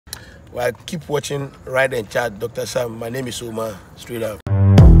Well, keep watching Ride and Chat, Dr. Sam. My name is Omar. Straight up.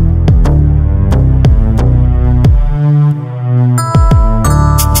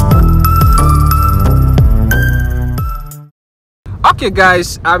 Okay,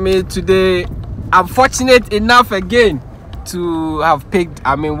 guys. I mean, today I'm fortunate enough again to have picked,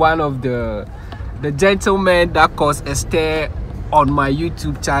 one of the gentlemen that caused a stir on my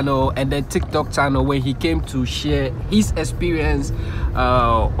YouTube channel and then TikTok channel when he came to share his experience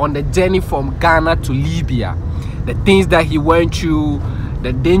on the journey from Ghana to Libya, the things that he went through,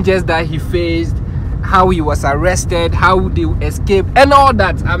 the dangers that he faced, how he was arrested, how they escaped, and all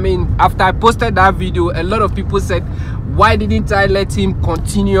that. I mean, after I posted that video, a lot of people said, why didn't I let him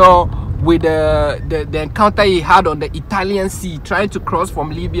continue with the encounter he had on the Italian Sea, trying to cross from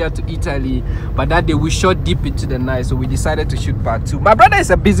Libya to Italy? But that day we shot deep into the night, so we decided to shoot part 2. My brother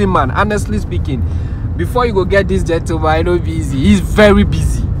is a busy man, honestly speaking. Before you go get this gentleman, I know busy. He's very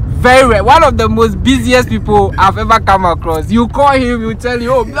busy, one of the most busiest people I've ever come across. You call him, he'll tell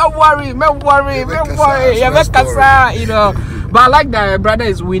you, oh, don't worry, you know. But I like that my brother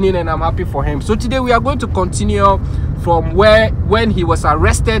is winning, and I'm happy for him. So today we are going to continue from when he was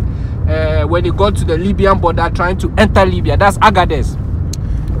arrested, when he got to the Libyan border trying to enter Libya. That's Agadez,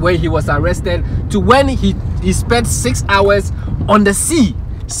 where he was arrested, to when he spent 6 hours on the sea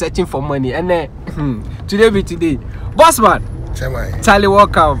searching for money. And then today, Bossman, Charlie,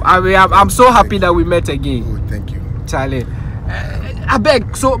 welcome. I'm so happy that we met again. Oh, thank you, Charlie. I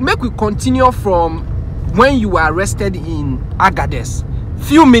beg, so make we continue from when you were arrested in Agadez.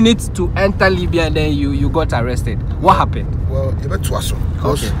 Few minutes to enter Libya, and then you got arrested. What happened? Well, you better because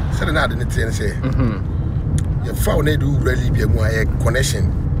said I didn't say you found they do really be a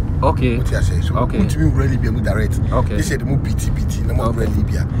connection. Okay. What you say? So okay. To me really be direct. Okay. They said the move BT, no more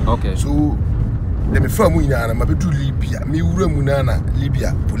Libya. Okay. So let me from Munana, my to Libya. Me Munana,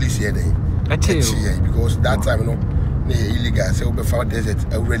 Libya police here because that time you know illegal. Say we found desert,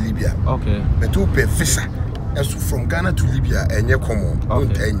 Libya. Okay. But to pay visa. And so from Ghana to Libya, and you come on,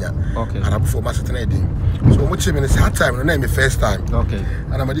 okay. And before my certain day. So much in this hard time, no, first time. Okay.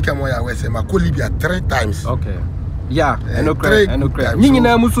 And I'm a decam where I was saying, I call Libya 3 times. Okay. Yeah, I know crazy.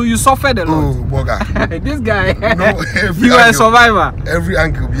 So you suffered a lot. Oh, Boga. This guy, no, you are a survivor. Every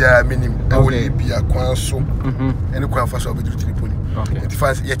angle be a minimum. Okay. Libya, Kwanso, and the Kwanfas of the Tripoli. Okay. If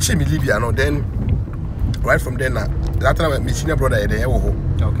I say, yeah, Libya, no, then right from then, that time, my senior brother, okay.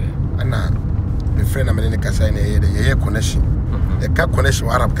 And now, my friend, I'm in the Casa in the connection. The connection,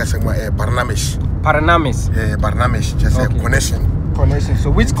 Arab Casa, Barnamish. Paranamis. Barnamish, just a connection. Connection. So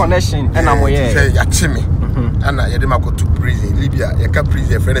which connection? And I'm here. Yachimi. And I had go to prison, Libya. I can't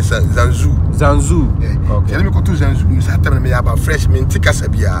prison, friend Zanzu. Zanzu. Okay. Let me go to Zanzu. You start telling me about freshman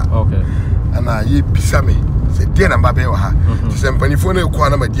Tikasabia. Okay. And I ye Pisami. Say, then I'm Babeha. Some Panifone,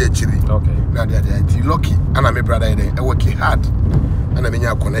 Kwana, my dear chili. Okay. Now they are lucky. And I'm a brother. I work hard. And I'm in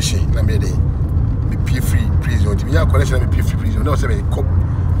your connection. And I'm a free prison. To me, your connection, I'm a free prison. No, say, cop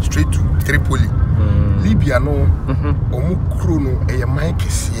straight to Tripoli. Libya, no, Omukrono, a mine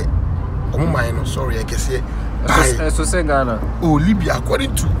here. Sorry, I can say. So say Ghana. Oh, Libya,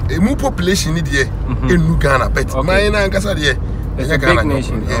 according to a more population in here in New Ghana, but mine and Cassadia, it's a big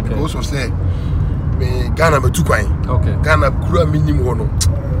nation. Yeah, because of say, Ghana, but too quiet. Okay. Ghana, Kura minimum.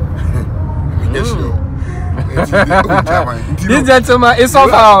 Yes, this gentleman is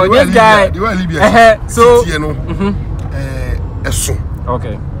somehow this guy. So,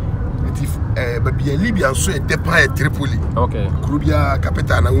 okay. But be a Libyan so a depart at Tripoli. Okay. Krubia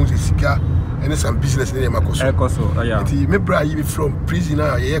capital and Sika and some business in Makoso. Yeah. Me bra you from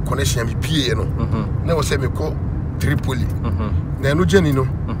prisoner a connection me PA no. Now say me call Tripoli. Na no journey no.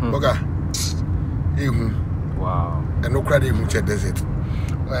 Oga. Wow. And no crowd in desert.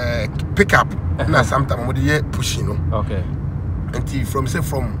 Pick up. Na sometimes we dey pushing no. Okay. And from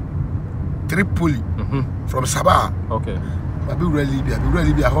Tripoli. From Sabah. Okay. Be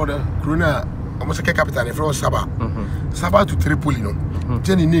Libya, hold Corona, almost a capital from Sabah. Sabah to Tripoli, no.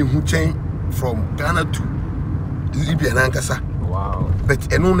 Jenny name who changed from Ghana to Libya and Ankasa. Wow.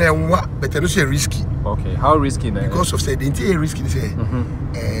 But I know what, but I know say risky. Okay, how risky now? Because of say the entire risky say,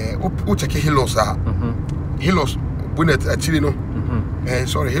 check Hilos are Hilos, bonnet actually no.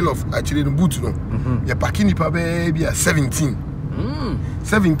 Sorry, Hilos actually no boot no. Your packing baby 17.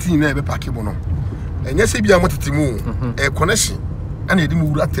 17 never packing no. And yes, if you want to move a connection, and you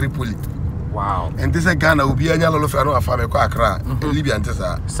move at Tripoli. Wow. And this is Ghana will be a yellow of a family, Accra, Libya, and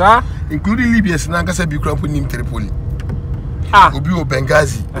Tessa, sir, including Libya, Nankasa, be cramped in Tripoli. Obio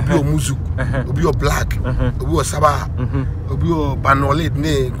Benghazi, Obio Muzu, Obio Black, Obio Sabah, Obio Banolid,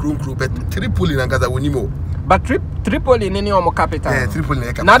 Ne, Groom Crew, but Tripoli and Gaza Winimo. But Tripoli in any omo capital. Yeah, Tripoli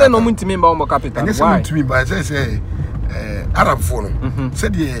capital. Nada no muntimi ba omo capital. Yes, why? To me, but say Arab phone.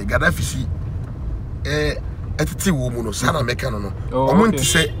 Said the Gaddafi si etiti wo mu no sana meka no. Omo nti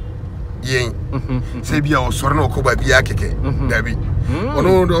say yen. Say bia o soro na okoba bia keke. Dabi.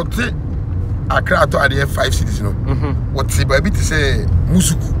 Ono do ti Accra to ade 5 cities no. What say ba bi ti say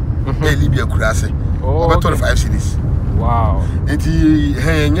Musuku. Libya kurase. About 5 cities. Wow.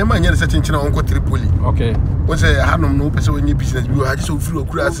 Enti nyama nya se chinchina onko Tripoli. Okay. What say hanom no person when business bi ha so free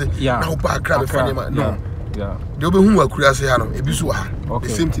kurase na ho pa Accra be fane ma. No. Yeah. They be hu akurase ha no ebi so ha. The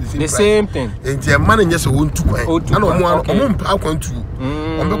same thing, the same thing. Enti man nya se won tu kwan. Ana omo mpa akwantu.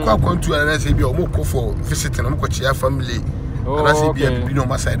 Ombe kwa akwantu ana se bi omo ko for visiting omo ko chia family. Ana se bi bi no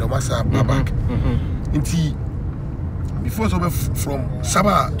maside no masa back. Enti before from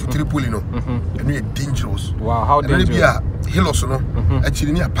Sabah to Tripoli no, and we are dangerous. Wow, how dangerous? And then Hilos no,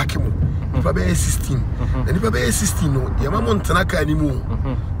 actually near Pakemo. If I be 16, and if I be 16 no, your mama Tanaka anymore.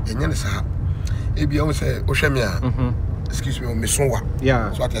 And then say, ebi I say Oshemia. Excuse me, Mesonwa.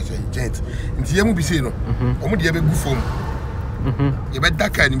 Yeah. So I say, gent. And the yamu be say no, omo dey be good form. You bet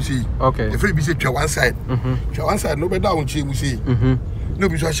that kind of say. Okay. The free be say to one side. To one side no be down we say. No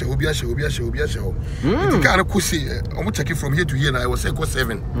be so obi a show. The kind of kusi omo check it from here to here now I was say go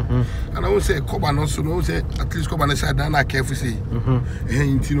 7. And I will say Koba no so no say at least Koba na side na careful say.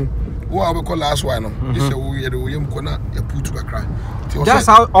 Ntino. Wo a we call last one no. This say we the we am kona e put to Accra. That's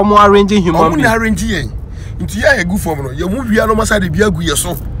how omo arranging human being. Omo arrange yen. Nti ya e good form no. Ye mu bia no masa de bia gu ye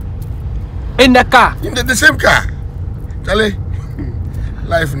so. In the car. In the same car. Charlie.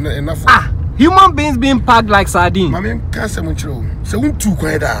 Life enough. Ah. Human beings being packed like sardines. Mama can't say much. So we too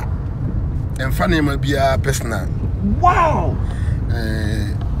quiet. And funny might be a personal. Wow.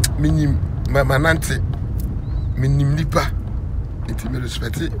 Minim manante. Minim lipa. It me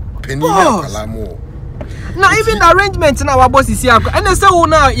respect penny palamo. Now even the arrangements now our boss is here. And they say oh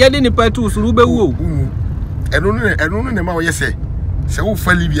now you didn't pay too so ube wo. And only the man say. Say who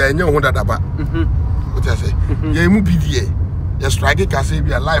for Libya and you want that about. What I say? You mu BDA. You strike can say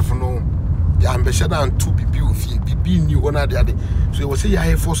be alive no. The ambassador and 2 people with be new one other day. So we say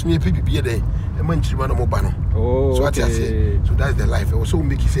yeah, force me people be there. A man chima no mobano. Oh, so what I say. So that's the life. I so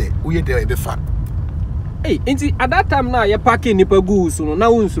make you say, oh yeah, there be fat. Hey, at that time now you packing nipa go so no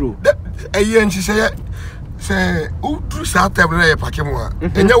now unsro. A year and she say oh through South time na you packing mo.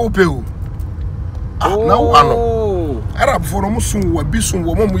 Enya wo pe o. Ah now ano. Arab for no sun wa bi sun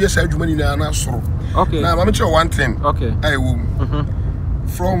wo mo yes adwuma ni na soro. Okay. Now I'm tell one thing. Okay. I will.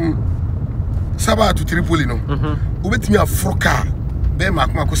 From Sabah to Tripoli no. Ubetimi afroka be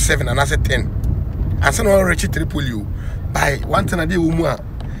makuma 7 and I said 10. And so no reach Tripoli by one thing a day wo mu a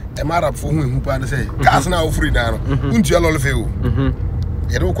e Arab for hu pa na say cars na free down. Unti alolo fe o.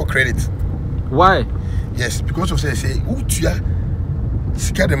 You don't call credit. Why? Yes, because of say utia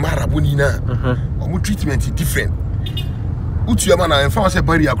sika de marabuni na. Omo treatment is different. Utia man na enfa say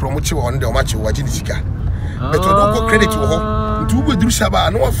barrier kro mo che wo nde o ma che wo agini sika. But you don't call credit wo ho. Nti wo bedru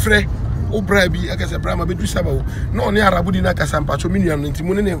Sabah no afre o brabi akase brama bedru Sabah no ne arabudi na kasa mpacho minian nti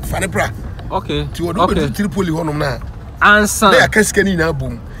mo ne fane pra. Okay. Ti wo do bedru Tripoli honom na. Answer. Na akasika ni na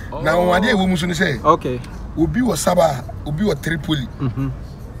bom. Na wo ade wo mu so ne say. Okay. Obi wo Sabah, obi wo Tripoli.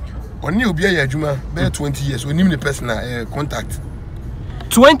 Oni obi ya adwuma be 20 years onim ne personal contact.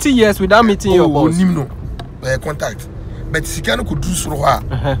 20 years without meeting your boss. Onim no contact. But sika no ko dru soro ho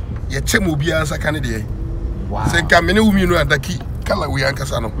a. Ye chem obi ansa kan de. Wow. Say ka me ne umi no adaki kala we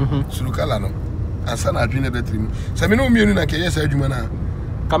ankasa no. Suru kala no. Ansa na adwene betrim. Say me ne umi no na ke yes adwuma na.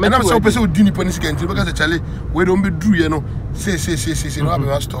 And so person would do ni police can because actually we don't be drew you know say no have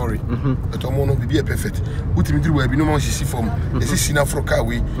a story but omo no be perfect ultimate drew we be no man see form this is in Africa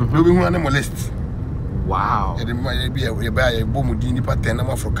we no be who na molest. Wow. E dey be e buy a bomb di ni pattern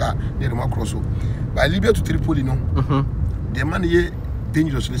na Africa dey no cross by Libya to Tripoli no the man here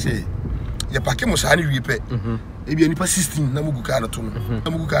dangerously say ya pake mo sa ni wi pe e bi anipa 16 na mugu ka na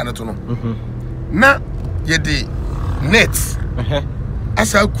to no na ye dey net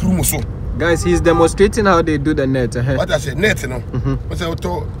asa kurumoso. Guys, he's demonstrating how they do the net. What I said, net, no. What's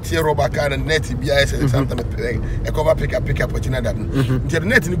to tear rubber car and net BIS and sometimes a cover pick up what you know that. The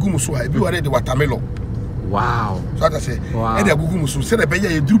net in Gumuso, I be already watermelon. Wow. So what I say, and the Gumuso said a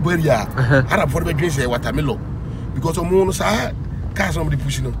baby drew barrier. Arab for the drinks a watermelon because of monos are cars on the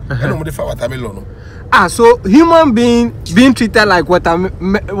pushing and on the watermelon. Ah, so human being treated like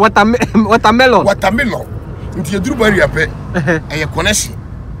watermelon. Watermelon. Until you drew barrier and your connection.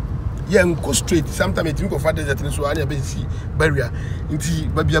 Yeah, go straight. Sometimes you think of fathers that so I see barrier. Until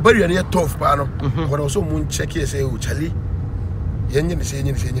baby a barrier near tough pano. But also moon check here say, oh Charlie. Yen say.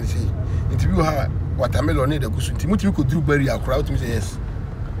 Until you have watermelon ne da gusu nti mutimi ko duru bari akora utimi say yes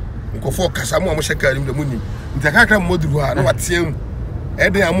nko for kasa mo am sheka nim da munim nti kakra mo duru ha na wateam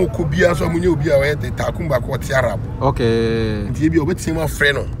eden am ko bia so amunye obi a we de takumba ko te arab okay nti bi obetim a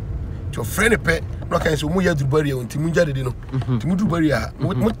frɛ no to frɛ ne pɛ no kan so mu ya duru bari nti mu jade di no nti mu duru bari a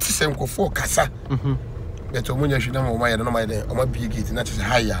mo tise nko for kasa beto munya hwina mo ma no ma de o ma bie gate na tise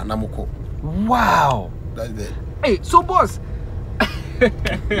haya na moko wow that's it. Hey, so boss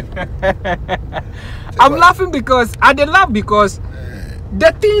I'm laughing because I dey laugh because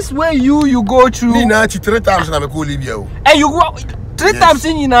the things where you go through. Me na 3 times na me call Libya. And you go 3 times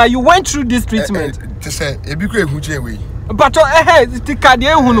in you went through this treatment. To say e bi kra ehu che we. But ti card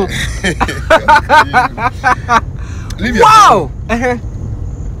ehu no. Libya. Wow.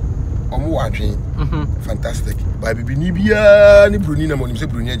 Omo wadwen. Fantastic. Ba bibi ni bia ni bruni na monim se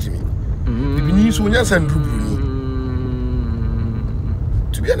bruni agimi. Bibi ni so nya san bruni.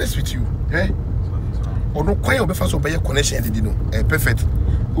 To be honest with you, ono kwan obefa so be connection dey no perfect.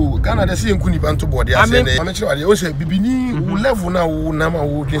 Oh, Ghana dey say nkuni banto board dey say na me chire o say bibini wo level na wo na ma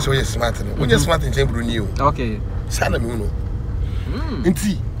wo dwen so ye smart no. Wo smart in bruni o. Okay. Sana me no.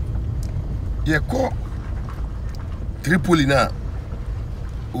 Nti ye ko Tripoli na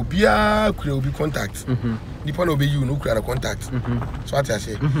obia kura obi contact. Nipa na obi you no kura contact. So what I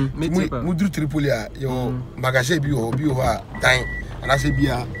say. Mu dru Tripoli a yo magasin bi o a dan and I say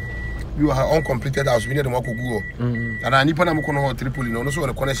bia you have uncompleted house we need them ko guo and I nipa na mo kono Tripoli no so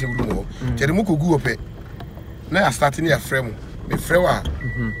on connection room ho kere mo ko guo pe na ya start ni ya frame me frame wa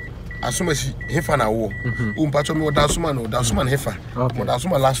asuma si hefa na wo o mpacho me dansuma no dansuma na hefa mo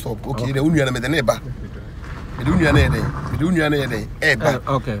dansuma last stop okay de unua na me de na eba me de unua na ede me de unua na ede eba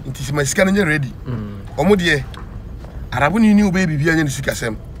okay nti si masika na ready omo de arabu ni ni obe bibia nya ni sika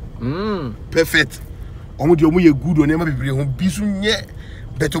sem perfect omo de omo ye good o nema bibire ho bisu nye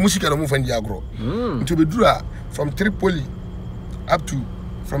beto musika no mo fandi agro nti bedura from Tripoli up to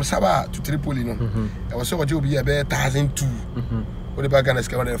from Sabah to Tripoli no I was so what you be about 1,200 what the back and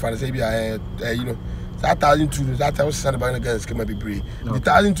scam and find say be you know that 1,200 that was send about again scam be brave the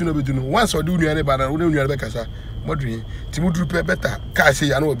 1,200 no be do no once or do you any bad no you be kasa modrin ti mudru pe better car say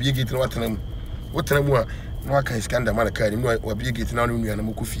ya no be gate no watenam watenam a no aka scandal man car no be gate na no you na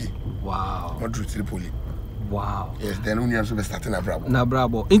mo kofie wow modru Tripoli. Wow. Yes, then we are so starting na brabo. Na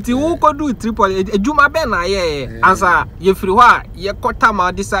brabo. Inti who could do Tripoli? Ejuma be na ye. Answer ye free wa ye kota ma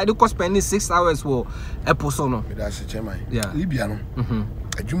decide to spend 6 hours for episode no. That's a chairman. Yeah. Libya no.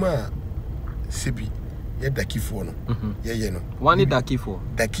 Ejuma sebi ye daki for no. Ye no. One daki for.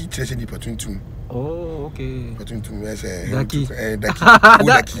 Daki treasure di patuntum. Oh, okay. Patuntum yes daki.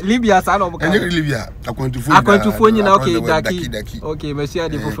 Daki. Libya sa no mo kan. Libya akwantufu nyina okay daki. Okay, me share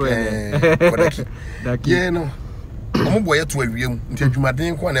the for Daki. Yeah, no. I'm boy to a room until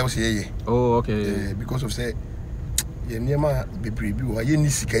Jumadin one else here. Oh, okay. Because of say, ye near my baby, or ye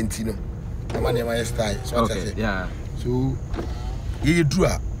nisi cantino. I'm on my style. So, okay, yeah. So, ye drew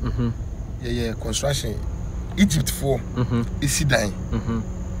up. Yeah, construction. Egypt for is dying.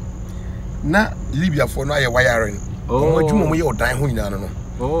 Na Libya for now, you're wiring. Oh, what you want your dying who you know.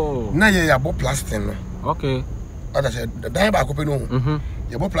 Oh, now you're about plastic. Okay. As I said, the dying back open home.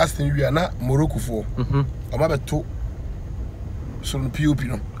 You bought plastic we are not Morocco for. I'm about to so POP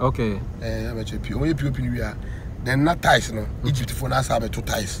no. Okay. I'm a POP. Only POP we are. Then not ties no. Egypt for us have 2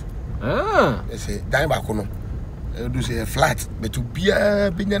 ties. They say dying back no. Do say flat, but to be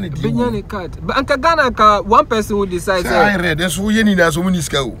a binyani cut. But Anka Ghana one person who decides. I read that's who you need as a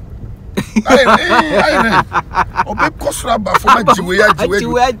munisco. I read. Obe kosra ba for my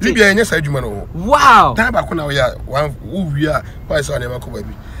jiwe Libya nya sajuma no. Wow. Time back now we are one who we are why so never come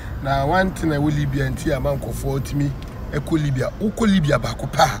baby. Now one thing I will Libya and tia man ko for me eko Libya. Uko Libya ba ko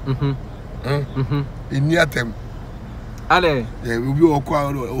pa. In near them. Ale. Yeah, we be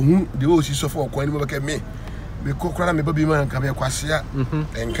okwa ohun the o si so for okwa ni be me. Me kokra me baby man kan be kwasea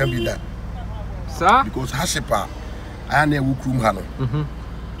and can be that. Sir? Because Hashipa I na wo krum ha no.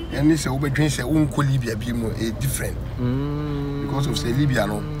 And this obedient say unko Libya be more different because of say Libya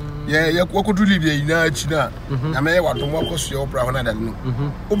no yeah what could do Libya in China na me wa to mo koso obra ho na da no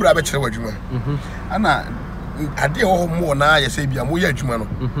obra be kire wadwuma ana ade ho mo na ya say bia mo ya adwuma no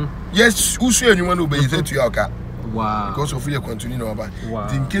yes usu adwuma no be say to your car wow because of you continue no ba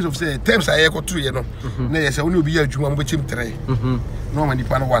in case of say terms I go to you no na ya say we be adwuma mo be chim 3 no man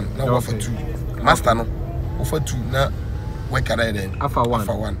nipa no 1 na offer 2 master no offer 2 na where can I then? Alpha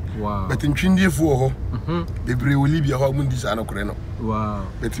 1. Wow. But in Chindi for the Bray will Libya how Mundis are no creno. Wow.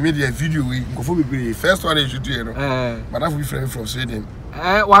 But made a video we go for the first one is you do, but I've been friend from Sweden.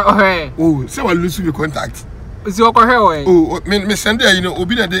 What? Oh, so I lose your contact. Is your oh, me send there, you know,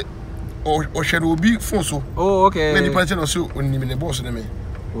 Obina de or shadow be phone so. Oh, okay. Many person or so when you boss me.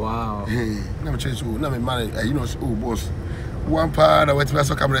 Wow. Never change so. Now, man, you know, oh, boss. One part of what my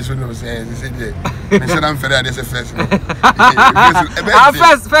camera saying, they said, I'm fair, there's a first.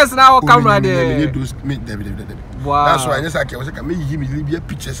 First now, camera there. Wow. That's why I just like I was like, I made him Libya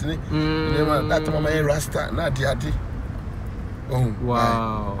pictures, that time my Rasta, not the oh,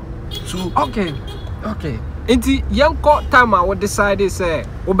 wow. So, okay. Inti yanko time I would decide say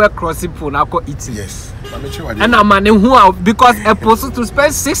over crossing for now eating. Yes. And I'm man who because a person to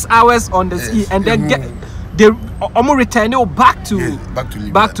spend 6 hours on the sea and then get they almost return back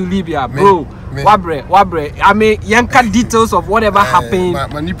to Libya, bro. Wabre. I mean yanka details of whatever happened.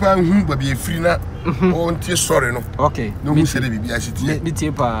 Manipa who be free na on sorry no. Okay. No who said Libya city.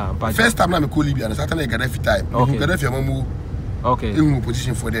 First time na me call Libya na Saturday Gaddafi time. Gaddafi mamu. Okay. In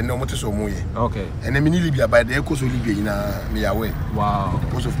position for the normal so more. Okay. And then Libya by the echoes of Libya in me away. Wow.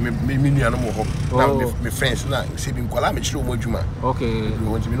 Because of me no more. Now my friends now saving Kuala me show more Juma. Okay. You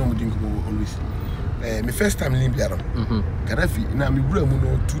want to be no more always. My first time in Libya. Gaddafi now me grew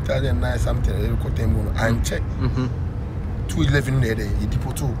no 2009 something and check. 211 there he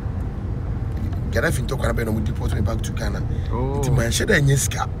deported. Gaddafi talk about no deport me back to Ghana. Oh. It man sheda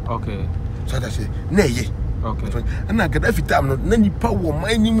nyeska. Okay. So that say nay. Okay. And I Gaddafi time no nani power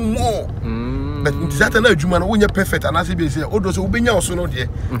mine more. But that na adwuma no wonya perfect and as be say odo so obenya so no de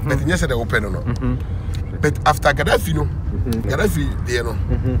but nyese de open no. But after Gaddafi no Gaddafi there no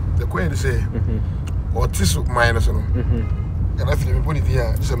the queen say otis minus no Gaddafi me put it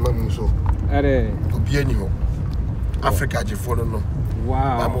here say mamu so are obi ani ho Africa je for no.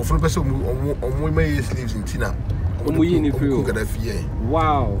 Wow. I'm from person on my slaves in Tina.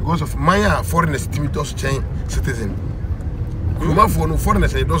 Wow. Because of my foreigners, Timitos chain citizen. For no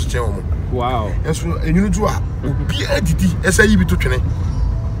foreigners, they don't change. Wow. And so, and you know, be entity, SIB to train.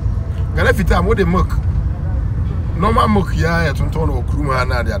 Galafita, what they mock. Normal mock, ya, Tonton or Kruma,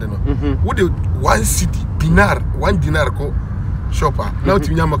 and I don't know. What the 1 city, dinar, 1 dinar go shopper. Now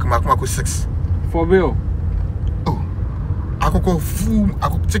to Yamak 6. For real. Akoko full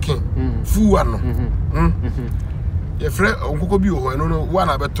akoko chicken full one your friend onkoko bi o no one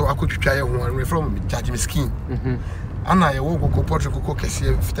abeto akotwitwa ye ho and from charge me skin ana ye wo koko portrait koko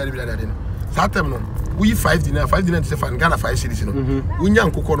kese fitari bi da de no that time no we 5 dinar to fan Ghana 5 cedis no unya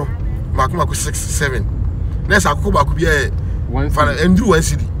nkoko no makoko 6 7 next akoko ba ko bi e fan endru 1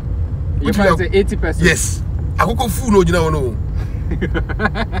 cedi you find 80%. Yes akoko full no gina no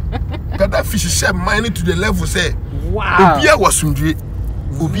That fish share mine to the level say wow. Obia was sundwe.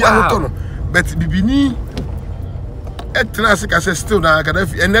 Obia no no. But bibini etrasika say still na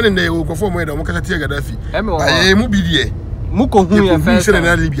Gaddafi and then they go for more than Mokasa tie Gaddafi. Aye mu bidie. Mu ko hu ya first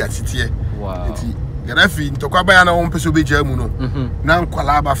na Libya titie. Wow. Gaddafi ntokwa ba ya na won peso be jamu no. Na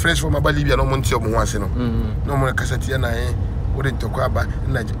nkwala ba fresh from aba Libya no monte omo ho ase no. No mo kasa tie na wo de ntokwa ba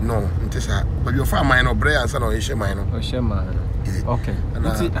na no ntesa. Ba bi ofa mine no bre ansa na o hye mine no. O hye mine. Okay.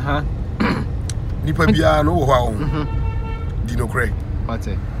 Nipa bia no wo ho dino kre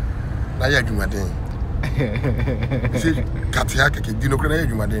mate na ya dwumaden se katia keke dino kre na ya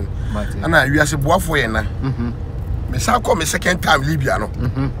dwumaden mate ana wiase boafo ye na me sa ko me second time Libya no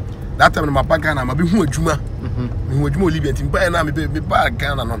that time my bank na ma be hu adwuma me hu adwuma Libya tim ba na me ba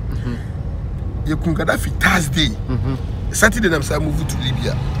Ghana no ye kun Gaddafi Thursday Saturday na me move to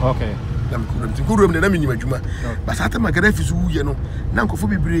Libya. Okay. Nam kurum na me nyima adwuma but that time Gaddafi so ye no na nkofo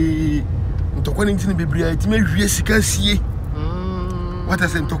bebre ntokwa ntini bebre ti me hwie sika sie what I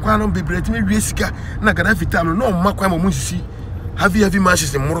say ntokwa no bebre ti me hwie sika na Gaddafi time no makwa mo musisi heavy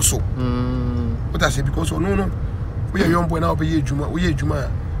matches in Moroso what I say because no we are young boy now be adwuma we adwuma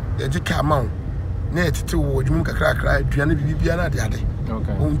e je ka ma na etete wo adwuma kakra aduane bibia na de ade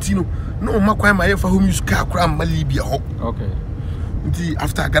okay ontino no makwa ma ye fa home use ka akra ma Libya ho okay nti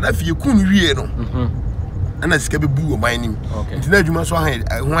after Gaddafi ye kun wie no and as kebi bu o mining nti na adwuma so ho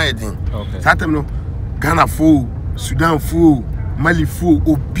ayedin that time no Ghana full Sudan full Mali full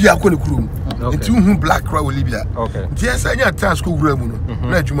obi akone kurom nti hu black crowd o Libya nti esa nya task ko wura mu no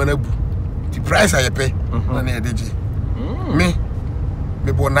na adwuma na bu the price ayepe na na edeje me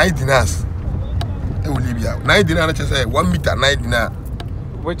bo 9 dinars e o Libya 9 dinars na say 1 meter 9 dinars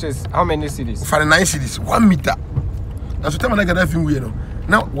which is how many cities for 9 cities 1 meter na so time na Gaddafi we no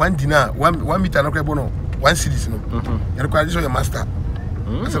now 1 dinar 1 meter na kwebo no 1 cities no you require this your master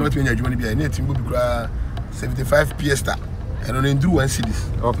that's what we need you be na timbo bi kura 75 piesta and on endru 1 cities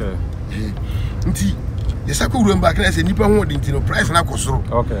okay nti yesa ko wuro mba kana se nipa ho de nti no price na kosoro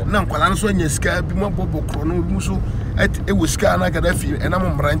okay na nkwala no so anya sika bi mo bobo kro no mu so e wo sika na Gaddafi e na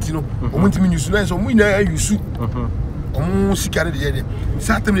mo mranti no o mo ntimi nyusu na so mo ina yusu omo sika de ye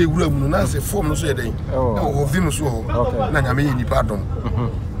satem na ewura mu na se form no so ye den e wo vim so ho na nya me ye nipa dom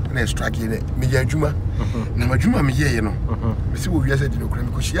na strike ye me ye adwuma na madwuma me ye no me se wo wiase di no kura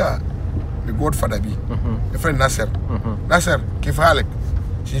me ko hia me godfather bi a friend Nasser كيف حالك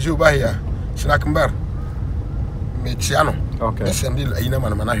شنو باهيه شناك مبار ميتشانو اسندي اينا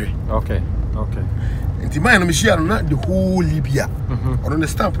ما هي okay انت ما انا مشي انا the whole Libya on the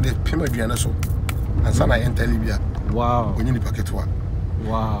stamp the pema duana so and sana enter Libya wow onyi ni packet wa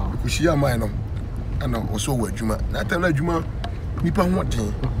wow ko shia man no ana oso wa adwuma na tam na adwuma nipa ho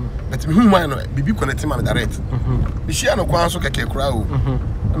den but me hu man no bibi connect man direct bi shia no kwan so keke kura o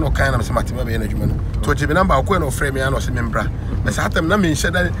no kind of matima be na adwuma no to je be number akọ no frame ya no se membra but atam na me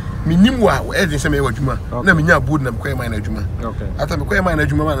nhye da minim wa e din se me adwuma na me nya board na me man na adwuma atam me man na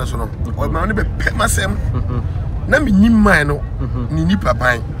adwuma man so no o ma no be masem na minim man no ni nipa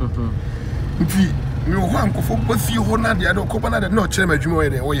ban nti me ho ankofo bofi ho na de ado ko bana de no kire me adwuma we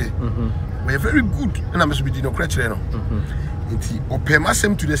de wo ye we very good na me so be di no kire kire no nti o pe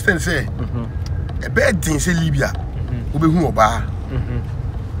masem to the extent say e be din se Libya obehu oba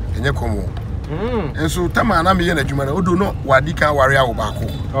enye komo enso tama na me ye na adwuma na odo no wadi kan ware a wo ba ko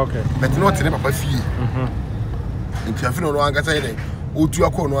but no tene papa fie nti afi no anga say de otu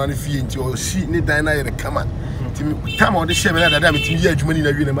akọ no an fie nti o si ne dan na ye kama nti tama o de share me na dada me ti ye adwuma ni na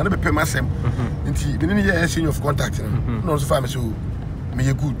wi na ma na be pe masem nti me ne ye exchange of contact no so fa me so me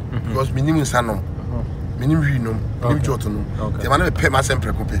ye good because me nim nsanom me nim wi nom nim joto nom te ma na be pe masem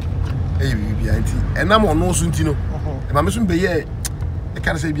prekope e bibia nti enam ono so nti no e ma me so be ye I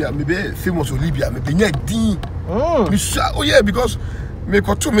can't say me be famous in Libya. Me be din. Me sha oh yeah because me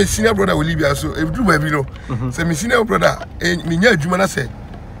ko to me senior brother in Libya so e do baby no. Say me senior brother me nya adwuma na say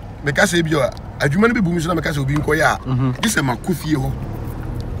me ka say bi o adwuma no be bu mi so na me ka say obi nko ya. This e makofie ho.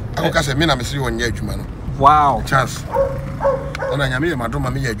 Ako ka say me na me say on nya adwuma no. Wow. Chance. Ona nya me ye madoma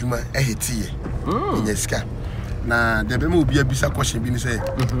me ya adwuma e hetie. Nya sika. Na de be me obi abisa question bi ni say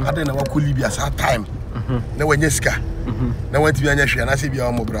ade na wako Libya sa time. Na wanya sika. Na wanti bianya hwe na se bia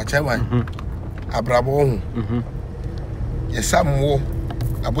o mobra chairman abrabo ho yesamwo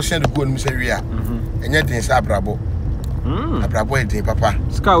abosia de go no se wi a enye den sa abrabo abrabo e den papa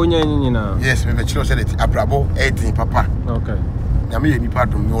ska wonya nyina yes me be chiro se det abrabo e den papa okay na me ye nipa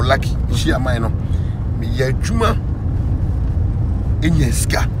dum me lucky shi aman no me ye adwuma enye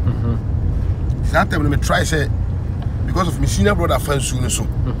ska that time me try say because of my senior brother fansu no so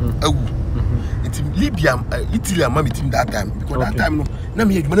awu Libya, Italy, and mammy team that time because that time no, na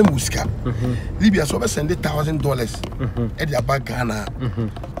me adwuma na musika. Libya so be send $1,000 at their back Ghana.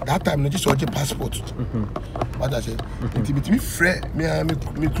 That time no just order passport. What I say? Me free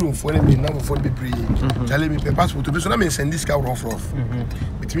me crew for me na for be pre. Tell me pay passport to be so na me send this car rough.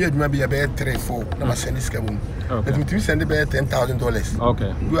 But me adwuma be about 3-4 na me send this car. But me send be $10,000.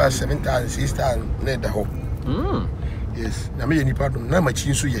 Okay. You are 7,000, 6,000 na da ho. Yes, na me ni pardon na machi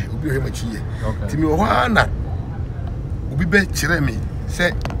nso ye obi o machi ye ti me ho ana obi be kire me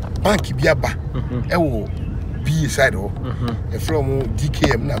say bank bi aba e wo bi side ho e from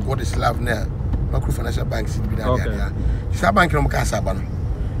DKM na God is love na microfinance banks bi na dia sa bank no ka sa ba no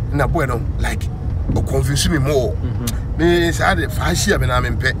na boy no like o convince me more me say dey fa hia me na me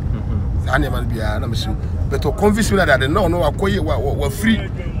mpe sa na man bia na me so but o convince me that no akoye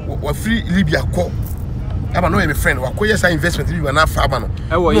wa free Libya ko aba no my friend wakoye sa investment bi na farmer no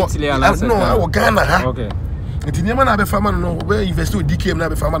e wo Italy ala no e wo Ghana ha okay nti niam na be farmer no we invest o DKM na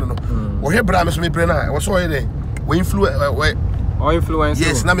be farmer no wo he bra me so me bre na wo so ye dey we influence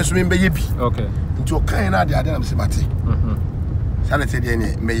yes na me so me be ye bi okay nti o kan na ade na me se mate sanete de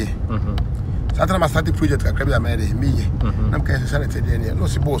ne meye satana ma start project kakra bi na me ye na me kan sanete de ne no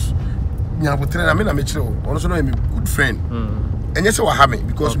si boss nya bo tre na me kire o ono so no me good friend enye se wa ha me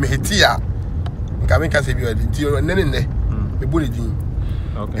because me hetia Kamin ka se bi o nti nene me boli din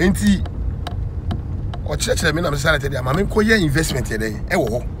okay nti o chire me na me sanete de ama me ko ye investment ye dey e wo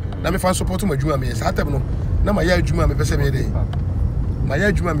ho na me fan support ma adwuma me sa tab no na ma ya adwuma me pese me dey ma ya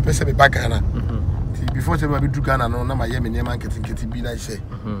adwuma me pese me back Ghana nti before say ma be du Ghana no na ma ye me neman keti bi na say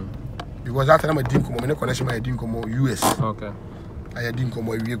because that time I din komo me ne connection ma din komo US okay I din komo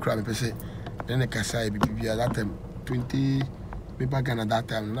wi kra me pese ne kasa bi that time 20 me back at that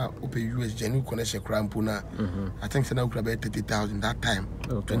time now open US genuine connection crampo na I think say now could about 30,000 that time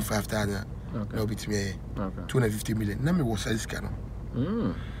 25,000 now bit me 250 million na me was size scan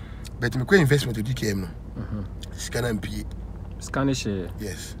but me investment to DKM no scan and pay Scanish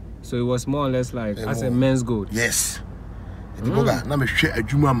yes so it was more or less like as a men's gold yes the boga na me hwe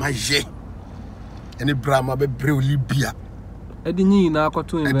adwuma ma ye ene brama be bre Libya edi nyi na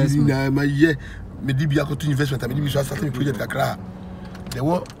akoto investment na ma ye me Libya go to investment me Libya start me project kakra there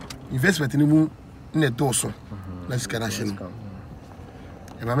were investment in mu na doso na sika na hye no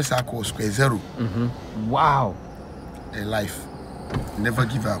e ma me sa ko square zero wow a life never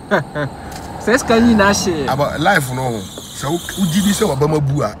give up says can you na hye about life no so ugidi se wabama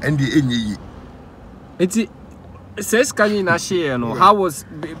bu a ende enye yi eti says can you na hye no how was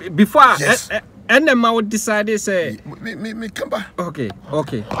before yes. And then I would decide to say me come back. Okay.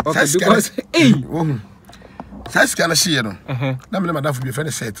 Because hey, size can share no. Na me madam for be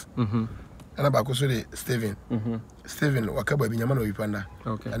friend set. And about ko so the Steven. Steven wakaba bi nyama no yipanda.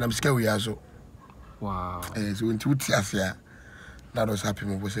 Okay. And I'm scared we aso. Wow. So when you tiasia that was happy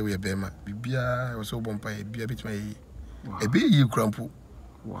mo say we be ma. Bibia was so bompa e bia bit my e be yi krampo.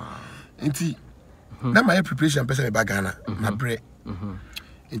 Wow. Enti na my preparation person me bagana na bre.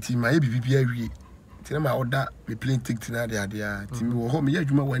 Enti my bibi awie. Tina ma order me plane ticket na dia dia. Ti me wo ho me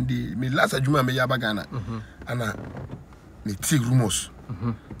adwuma one day. Me last adwuma me ya bagana. Ana me take rumors.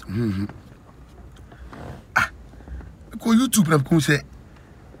 Ko YouTube na ko say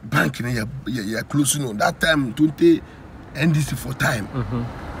bank na ya close no. That time 20 NDC for time.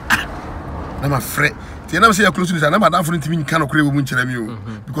 Na ma frɛ. Ti na say ya close no na ma dan for ntimi nka no kure wo mu nkyerɛ me o.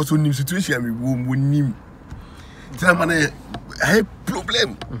 Because onim situation me wo nim. Ti na ma na I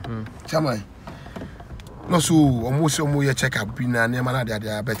problem. Chama. No so almost ye check up bi na na na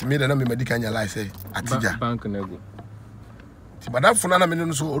dia but me na me medical nya lie say atija bank na go. Ti madam funa na me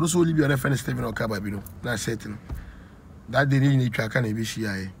no so odo so Libya na friend Steven Okaba bi no na set no. That day ni twa ka na be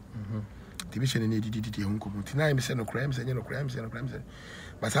shia e. Ti be shene ni didi ho nkomo. Ti na me say no crime say no crime say.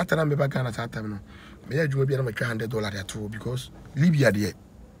 But that time me back na that time no. Me ya djuma bi na me twa $100 ato because Libya there.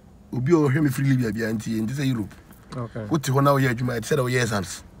 Obi o hwe me free Libya bi anti say Europe. Okay. What you now year Juma said years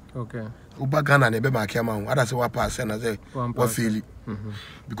hands. Okay. Uba Ghana ne be ma kiama ho. Ada say wa pass na say wa fail.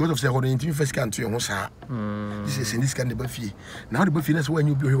 Because of say ho the first can to your sa. This is in this can the buffy. Now the buffy na so when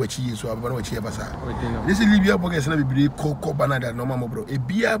you blow chi so aba na chi eba sa. This Libya bogus na bibire ko bana da no ma bro. E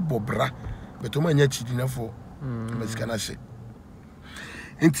bia bobra. But o ma nya chi na for. Mexican na say.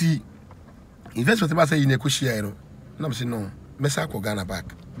 Enti investment ba say you negotiate no. Na me say no. Me sa ko Ghana back.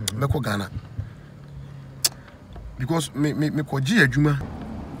 Me ko Ghana. Because me koji adwuma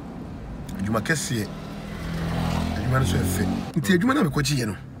kese adwuma no so efe nti adwuma na me koji ye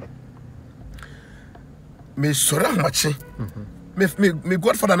no me sora mache me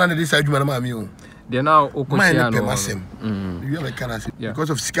godfather na dey say adwuma na ma me o they now okosia no you have a kind of because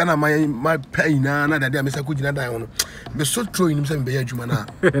of sikana my pain na that me say koji na dan no me so throw him say me be adwuma na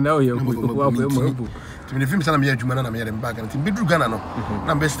now you go mo to me film say na me adwuma na me dey back na me do Ghana no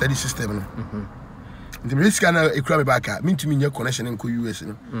na me study system no the risk na ekura me back me ntimi nya connection in US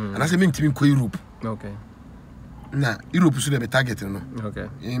no and I say me ntimi ko Europe. Okay. Na Europe so dey target no. Okay.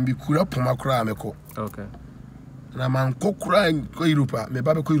 En bi kura poma kura me ko. Okay. Na man ko kura ko Europe me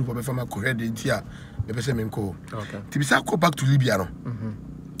ba be ko Europe be fama ko head ntia me be say me ko. Okay. Ti bi sa ko back to Libya no.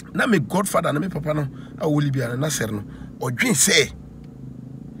 Na me godfather na me papa no a wo Libya na ser no. Odwen say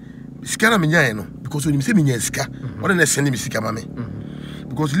sika na me nya no because oni me say me nya sika. What na send me sika ma me.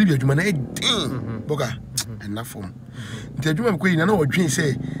 Because Libya juma na boga enough form. Nti adwuma ko ina na odwen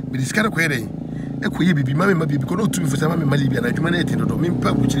say me diska ko yere e ko ye bibi mama bibi ko no tumi for sama me Libya na adwuma na etindo do me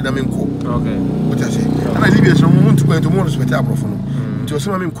mpa buchiri na me nko. Okay. What I say? Na Libya so mo ntu ko ento mo respect abrofo no. Nti o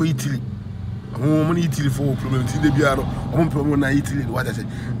sama me nko Italy. Mo ni Italy for problem ti de bia no. Mo problem na Italy what I say?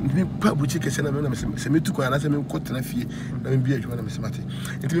 Me mpa buchiri kese na me na se me tu ko na se me nko tena fie na me bia adwuma na me se mate.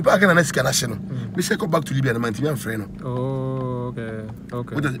 Nti me pa ka na sika na hye no. Me se ko back to Libya na man ti me amfre no. Oh,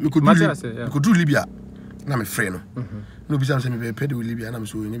 okay. Me could do Libya. Na me frɛ no no bi sam say me be pede with Libya na me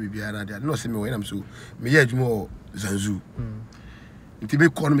so nya bibia na dia no say me we na me so me ye adwuma Zanzu nti be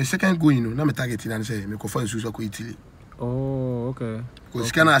call me second going no na me target na say me ko fa nsu so ko Italy. Oh, okay. Ko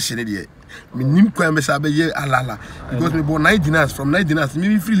sika na ahye de me nim kwa me sa be ye alala because me born 9 dinars from 9 dinars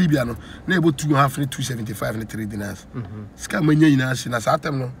me free Libya no na ebo 2.5 275 and 3 dinars sika manya ina ahye na sa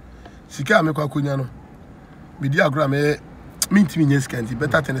atem no sika me kwa konya no me di agora me ntimi nya sika nti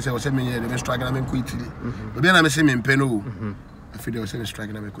better ten say o say me ye me struggle na me ko Italy obi na me say me mpe no afi de o say me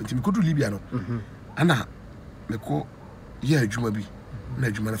struggle na me ko nti me ko do Libya no ana me ko ye adwuma bi na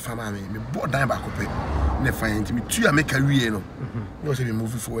adwuma na fama me bo dan ba ko pe na fa nti me tu America wie no no say me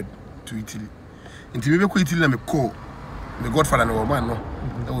move forward to Italy nti me be ko Italy na me ko me godfather na man no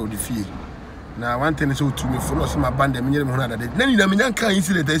na wo di fie na one thing say o tu me for no say my band me nyere me ho na da na ni na me nyan kan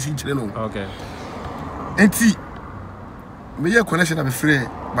Italy da si kire no. Okay. Nti me ye connection na be free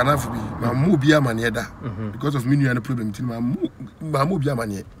banafo bi ma mo bia mane da because of me new problem tin ma mo bia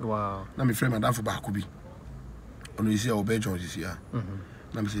mane. Wow. Na me free madafo ba ko bi ono isi a obe John isi a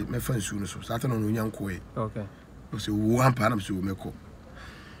na me say me fa nsuo no so sa atana no nyanko e okay o say wo ampa na me say wo meko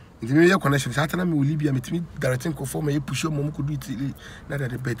nti me ye connection sa atana me wo Libya me timi directing ko for me push mo ko do Italy na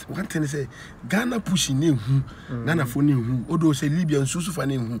that bet one thing say Ghana pushing ne hu Ghana for ne hu odo say Libya nsusu fa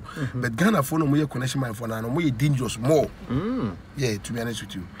ne hu but Ghana for no mo ye connection man for na no mo ye dangerous more yeah to be honest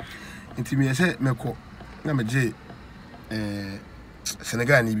with you nti me say meko na me je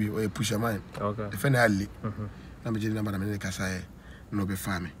Senegal ni bi o push man okay e fa na ali na me je na me kasa e no be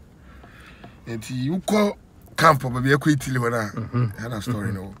farm nti you call camp baby e ko Italy wana na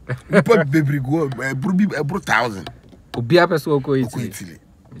story no people baby go bro 1000 obi apeso ko Italy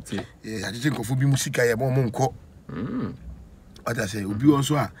yeah I think of bi musika ye mo nko what I say obi on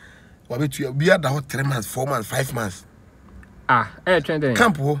so a wa betu obi ada ho 3 months 4 months 5 months trending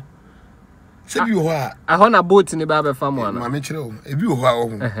camp ho se bi ho a na boat ni ba be farm wana ma me kire o e bi ho a ho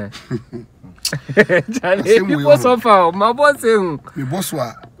people so far my boss say me boss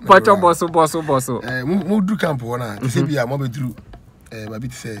wa Pacho bosso mo du camp wana se bi a mo be duru ba bi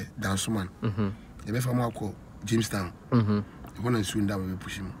say dansuman e be fa mo akọ Jamestown e wona nsu nda mo be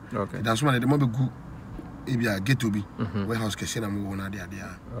push mu okay dansuman de mo be gu e bi a ghetto bi warehouse kese na mo wona de ade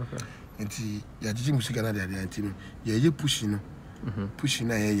a okay enti ya jiji musika na de ade enti no ye push no push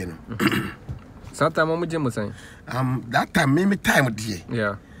na ye no sometime mo je mo say that time me time there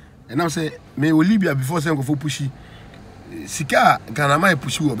yeah and now say me Libya before say go for push sika Ghana mai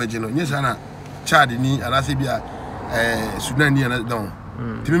pushi wo beje no nyesa na Chad ni ana se bia Sudan ni ana don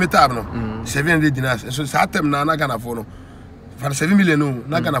timi metab no 700 dinars so sa tem na Ghana for no for 7 million no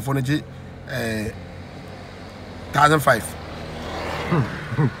na Ghana for no je 1,500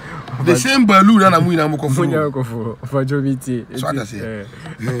 the same balloon na mu ina mo ko fu for jobiti so I say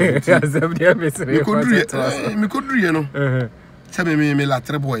me ko drie no sabe me la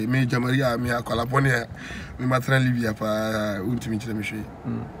tre boy me jamaria me akola bonia me matra Libya pa untimi chira me hwe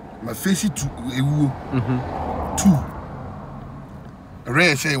ma face to ewu two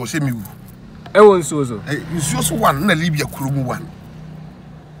rare say wo se mi wu e won so nsuo so one na Libya kuromu one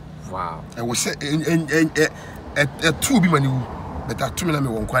wow e wo se two bi mani wu but atu me na me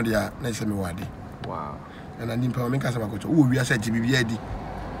won kwa dia na se me wade wow na nimpa me kasa makocho wo wi asa GBB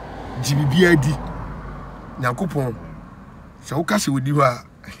adi Nyankopon se wo kase wodi ho a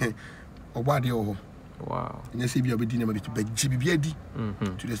obade wo wow nya se bia obedi na ma be GBB adi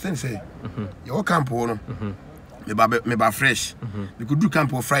to the sense say your camp wo no me ba fresh we could do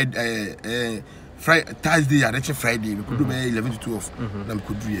camp on Friday Thursday and Friday we could do 11 to 12 na me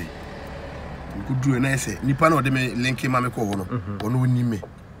could do na say nipa na o de me link ma me ko ho no ono ni me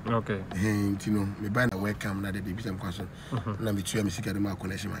okay you know me buy na welcome na the baby some question na me tua me sika de ma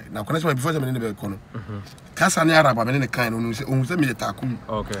connection na connection before me ne be ko no kasa ne araba me ne kan no se me takum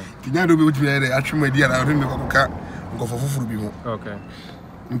okay tinya do be wuti me atwema di ara me ko ka ngo fofofuru bi ho okay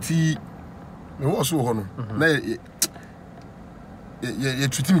nti me wo so ho no na you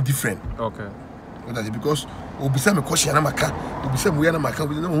treat me different okay that because obisa me question na maka obisa mu ya na maka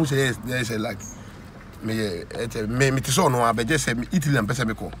no who say yes like me me so no abeje say Italy am pese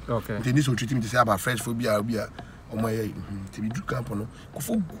me ko okay nti ni so treat me say about French phobia obia o my ti bi du camp no ko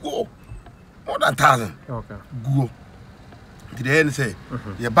fo go more than 1,000 okay go nti dey say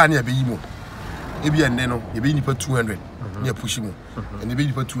ye ba na be yimo e bia nne no ye be nipa 200 na push mu and be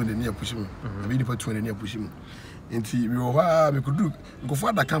nipa 200 na push mu e be nipa 200 na push mu nti we ho ha me could do go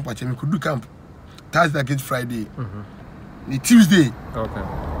for that camp ache me could do camp Thursday against Friday ni Tuesday okay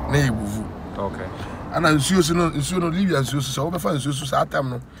na ye buvu okay ana nsuo no Libya nsuo so wo be fa nsuo so sa atam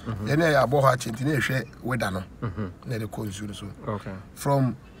no ye na ya bo ha chenti na ehwe weather no na de ko nsuo so okay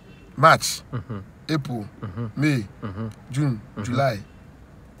from March April May June July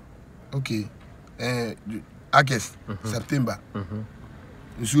okay August September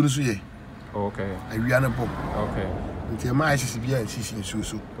nsuo so ye okay awia na bo okay nti ma ICC bia ICC nsuo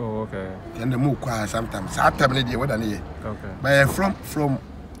so okay and the mo kwa sometimes sa atam na de weather na ye okay but from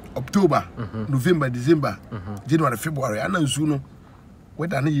October, November, December, January, February, and nsuo no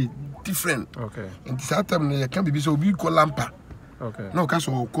weather na different okay and that time na can be so we call lampa okay no ka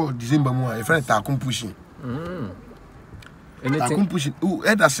so call December mo a friend ta pushing anything pushing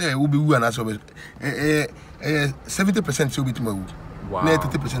either say we be wu and so 70% so bit ma wu wow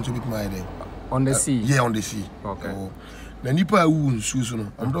 90% so bit ma there on the sea yeah on the sea okay na nipa wu nsuo so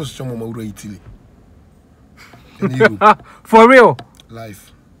no am do so mo ma wu Italy for real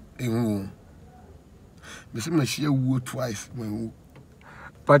life me say me share wu twice when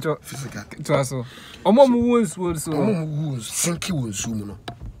Pacho physical so omo mu wonsu so omo mu sinki wonsu mu no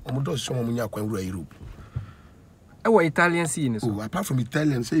omo do so mo nya kwan ru Europe e wo Italian sea ni so apart from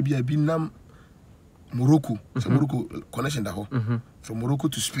Italian say bi nam Morocco, so Morocco connection da ho. From Morocco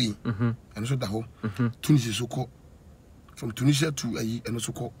to Spain, and so da ho. Tunisia so called. From Tunisia to and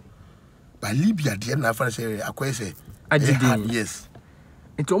also called. By Libya, the end of the say, yes.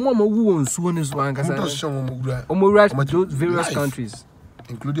 It's almost who soon is one because various countries,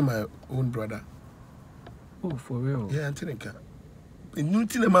 including my own brother. Oh, for real? Yeah, I'm telling you. In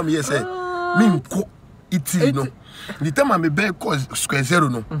Newton, Mammy, yes, me Italy, no. The time I'm a bad cause square zero,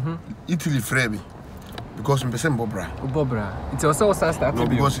 no. Italy, Frebi. Because I'm person Bobra. It's also start no,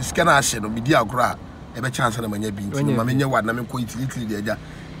 because it's can I say no media gra a chance na manya bi nti ma menya wad na me ko Italy de aja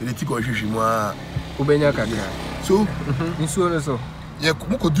e ti ko hwehwe mu a ubenya kakra so nsuo no so ye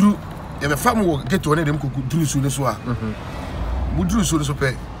mo ko duru ye me fam wo get one dem ko duru su no so a mo duru su no so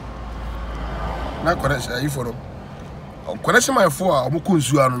pe na connection ayi for connection my for a mo ko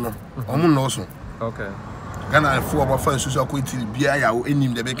nsuo anu no o mo no so okay Ghana for about fan nsuo ko Italy bia ya wo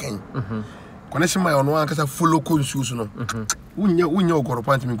enim de be kan connection my ono ankasa follow consuso no unya okoro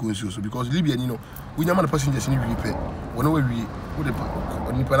point me consuso because Libya ni no unya man passengers ni wi pe wona we de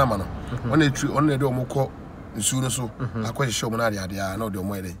nipa na ma no wona etri on de omo ko nsu no so akwa show mo na ade na de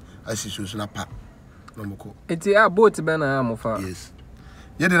omo ede asiso na pa no mo ko eti a boat be na amofa yes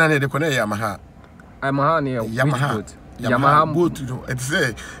ye de na ne de ko na Yamaha ni Yamaha boat no it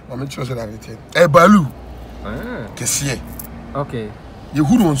say o me choose that everything balu kesiye okay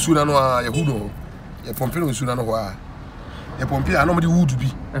Yehudo nsuna no a Yehudo ye pompe no nsuna no ho a ye pompe a no mo de wood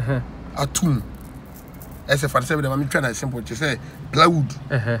bi atum ese fa se be ma me twa na simple che say plywood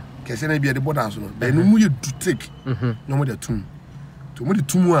kese na bi de border so no be no mu ye du take no mo de tum to mo de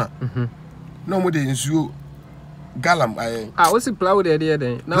tum a no mo de nsuo galam what's the plywood there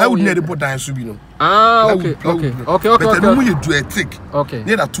then now plywood near the border so bi no okay but no mo ye du e take okay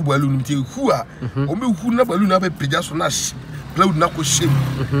near that two balloon nti hu a o me hu na balloon na be peja so na cloud na ko shame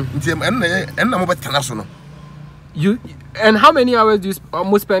nti en na mo betana so no you and how many hours do you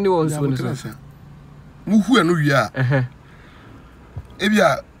almost spend on so mu hu eno wi a e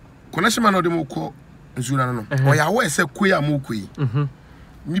bia connection man no de mo ko nzura no o ya wo ese koyi a mo koyi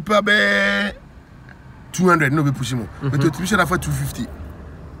nipa be 200 no be push mo but to share for 250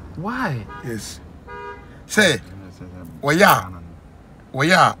 why yes say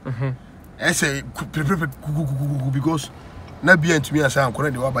oya ese because na bia ntumi asa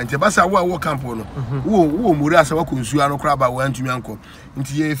ankora de wa ba nti ba sa wo camp no wo muri asa wa konsu ano kra ba wa ntumi anko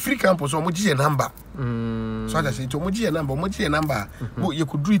nti ye free camp so mo giye number so ada say to mo giye number mo ye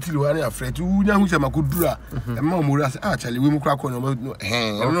kuduru itili wa na afret unya hu se makudura e ma muri asa chale we mu kra ko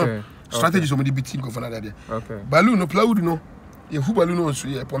no strategy so mo di bitin ko fana da okay balloon no plywood no ye hu balloon no so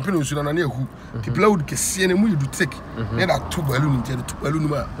ye pompe no so na na hu ti plywood ke sie ne mu ye du take ne da two balloon nti de two balloon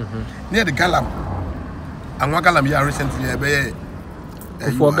ma ne de galam anwa galam ya recently e be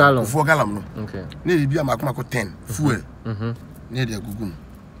 4 gallon no okay ne bi amakoma ko 10 fuel ne de gugum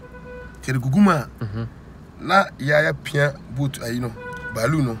te guguma na ya pia boat ayi no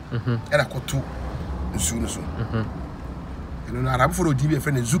balloon no era ko to nsu no so no na arab for odibi e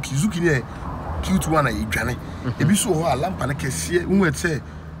fe ne zuki ne cute one ayi dwane e bi so ho alampa na kese hu ete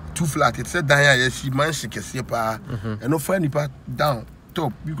two flat it said dan ya si man shi kese pa e no fa nipa down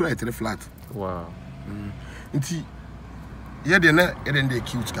top bi ko ete flat wow nti ye de na e de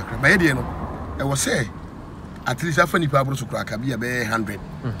cute kakra ba ye de no e wo say at least afa nipa abro so kra ka bi be 100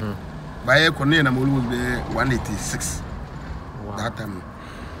 ba ye ko ne na mo lu be 186 wow that time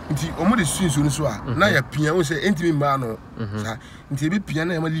nti omo de swing so a na ya pia wo say entimi ma no sa nti be pia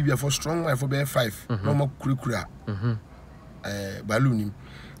na ya ma Libya for strong wife for be 5 no mo kurekura balloon nim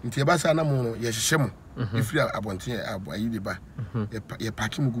nti e ba sa na mo no ye hye mo ifri abonten ayi de ba ye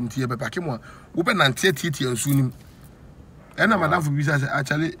paki mu gum ti ye be paki mu wo be nante tie nsu nim ena madam for bisa say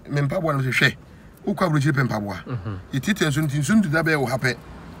actually me mpabo na hwe wo kwa brochi pe mpabo a ye tie nsu nti da be wo hape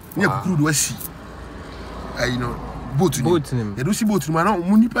ne kukuru do asi ayi no boat nim ye do si boat nim na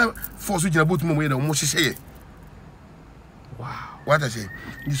mo nipa force gina boat mo ye da mo hye wow what I say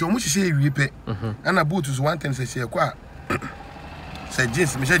this mo hye wi pe ana boat so one time say kwa say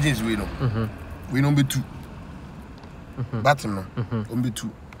jeans me say jeans we no we number 2 batten no number 2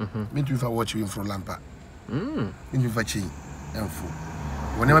 me to if I watch you from lampa me for chain enfo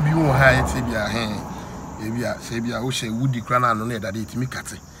whenever be won high say bia say bia wo she woody kra na no na da dey timi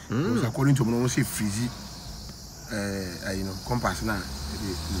kate so according to no say freezy you know compass na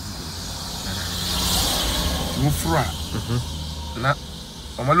mo fra na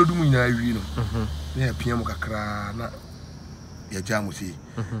o malodu mu nyina wi no na ya pia mo kakra na ya jamu si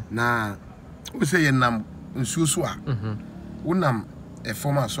na we say yenam nsuo so a wonam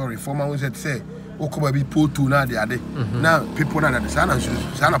former we say okoba bi poto na de ade na people na de sana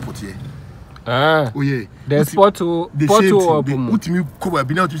nsuo sana potie Ah. Oh yeah. The sport or what me cover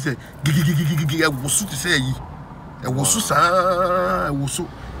be now to say gigi I was to say yi. I was so I was so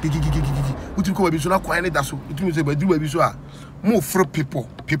gigi what you cover be so na kwai that so. It means say be do be so a more for people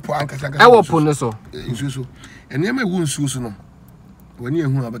anka. I will put so. So. And near my wound so no. When you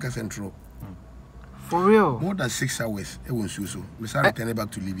who Abeka Central. For real? More than 6 hours. I won't so. We start returning back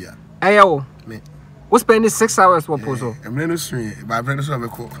to Libya. Ayo. Me. We spend 6 hours for Pozo. I'm not swing, but I'm very sorry.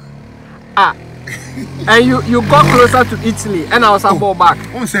 Ah. And you got closer to Italy, and I was about back.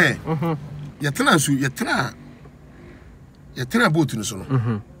 Oh, say. You're trying boat to the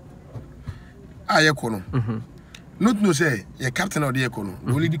son. Ah, you're corner. Not no say, you're captain of the econo,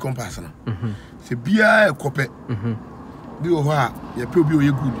 only the compass. Say, be a copy. Do what you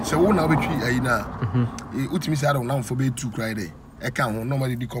probably good. So, one hour tree, I know. Ultimately, I don't know for be 2 cry day. I can't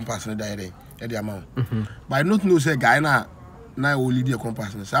normally the compass in the diary at the amount. But I not know say guy now only the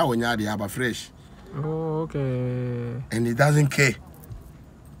compass. So when you have a fresh. Oh, okay. And he doesn't care.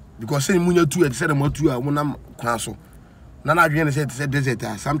 Because say Munya 2 and said more 2 when I'm council. Nana again said desert.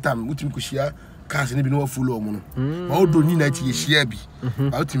 Sometimes Utim Kushia cars and no full of mono. All do need that ye share be.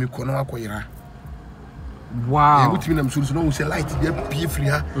 Out me corner quira. Wow. What mean so no say light be a free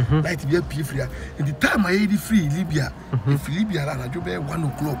light be a free. In the time I had free Libya, if Libya and I do 1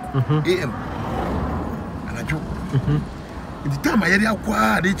 o'clock AM. And I do. In the time I had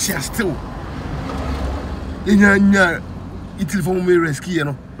a they chair still. In your Italy for me rescue, you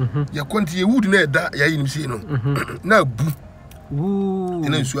know. Your country would not that ya in see no. Now boo. Ooh.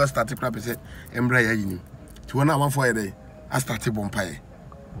 And then so I started crap said embrace in. To 1 hour for a day. I started bonfire.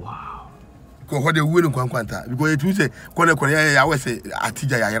 Wow. What they win kwanta because it means say kone I always say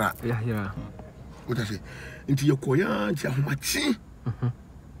atija yayara yeah what I say into your koya nti ahomachi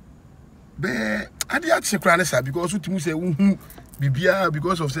be ade achi kra ne sa because what say uhu bibia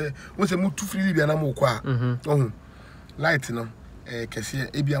because of say won say mutu free Libya na mo kwa light no kese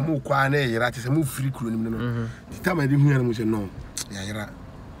e bia mo kwa na yira te say mo free kuro nim no the time I didn't hear no say no yayara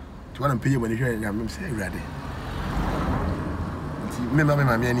to wan pay money hwe na me say urade nti me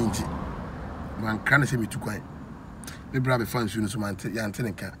ma ani nti man can say me too quiet. Me brother fans you no so man ya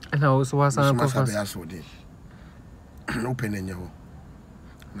antenka. And I also was an conference. Open in your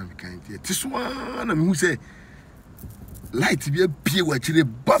na me kan tie. This one na me who say light be pie wa chire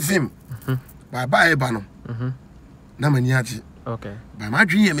buff him. Bye ba no. Na mani ati. Okay. Ba ma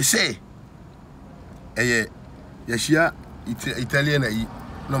dwen me say ya shia Italian ayi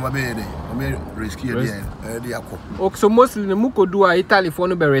no ma be dey. O me rescue dey akọ. Okay, so mostly the muko do a Italy for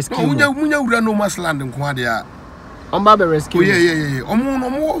no be rescue. Munya wura no mas land nko ade a. Omba be rescue. Yeah.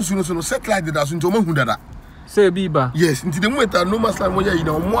 Omo so no satellite dey da so nti omo hu dada. Say biba. Yes, nti the moment no mas land mo ya yi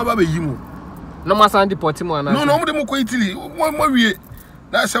na omo aba be yi mu. No mas land deport mo ana. No, omo dem ko Italy. Mo wie.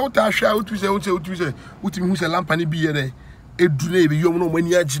 Na say what ahwa what say utimi hu say lampa ne bi ye dey. Edu na e be yom no mo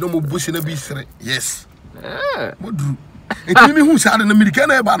ani agi no mo bosi na bi sere. Yes. Mo duru. Enti me hu sa na America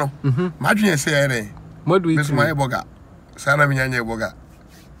na e ba no. Ma dwen say ere. Mo do it. This my boga. Sana me nyanya boga.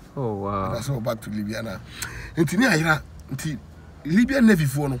 Oh wow. That's all back to Libya now. Enti ni ayira enti Libya Navy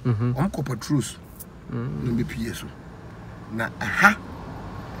for no. Ko patrols. No be PS. Na aha.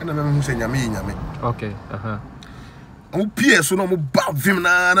 Na me hu say nyame. Okay, I'm PS no mo ba vim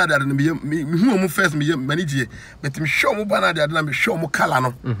na that me hu mo first me manage but me show mo ba na that na me show mo kala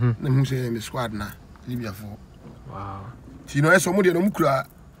no. Na me say me squad na Libya for. Wow. You know, so no mukura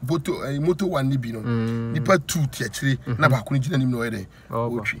moto 1 ni bi no nipa 2 ti akire na ba ko gina nim no ere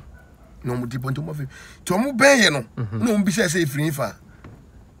otwi no mo dipo nto mo fe to mo ben ye no no mo bi say free fa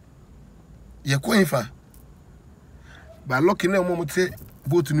ye ko fa ba lock na mo te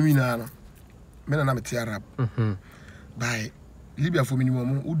boat no mi na no me na me te arab by Libya for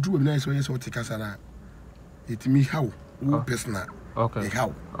minimum udu bi na so yes o te kasa na etimi how wo personal okay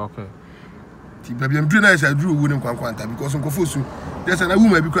how okay ti baby am do na say do wo ne kwankwanta because nko fosu there's an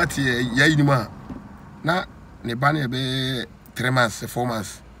woman bi kwati ya yi ni ma na ne ba na be 3 months 4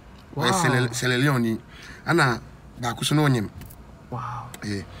 months wow seleleoni ana ba ku so no nyem wow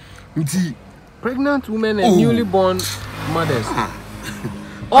nti pregnant women and newly born mothers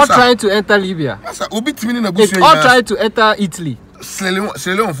all trying to enter Libya obi timi na busu all trying to enter Italy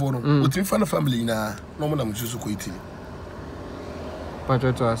seleleon for no otimi fa na family na no mo na mo so ko Italy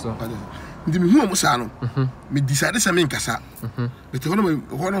patrioto aso ndi me hu mo sa no me decide say me nkasa but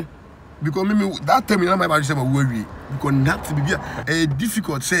hono because me that time na my body say we worry because that be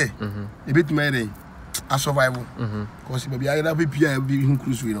difficult say e bit my day a survival because baby I na be hu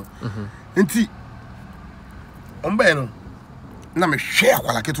cruise we no enti omba no na me hwe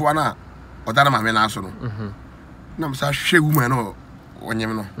akwala ketewa na odara ma me na so no na me sa hwe woman no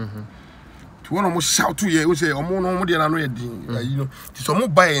onyem no one almost shout to you, we say, oh, no, they are not ready. You know, so more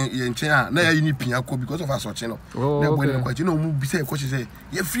buy in China, now you need Piaco because of us watching. No, when you know, be say, what you say,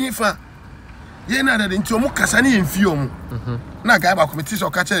 you're free for. You're not that into Mukasani in film. Now, guy about committees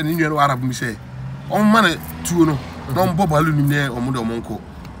or catcher in Indian Arab, we say, on money to no, non Bob Alumine or Mudo Monco.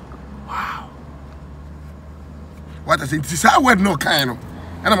 Wow. What I say, this is our word, no kind of.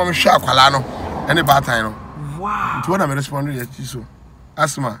 And I'm a shark, Alano, and a bad time. Wow. It's what I'm responding to. So,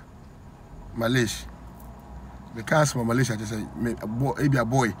 Asma, Malaysia. Because my Malaysia just say, maybe a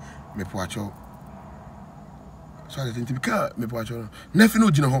boy, me poacho. So I think because me poacho. Never know,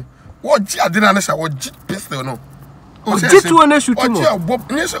 you know, what I didn't understand what pistol no. Oh, did you want to shoot him?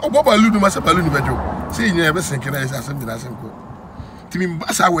 Yes, Bob, I lose myself a little bit. See, you never think I say something as simple. To me,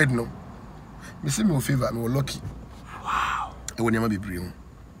 that's our word no. Me say me favor, me lucky. Wow. I will never be brave.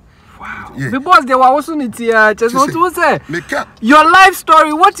 Wow. Yeah. The boss, they were also in here. Just what to say. Your life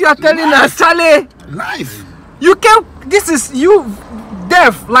story, what you are telling us, Charlie. Life. You came, this is you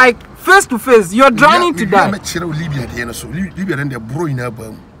deaf, like face to face. You're drowning to die. Libya, the so Libya, then they're brewing up.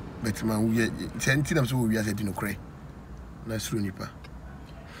 But man, we are 10 so we are saying no cray. Nice true nipa.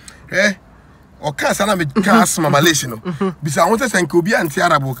 Eh? O ka sana me ka asma Malaysia no. Bisa won say nko bia anti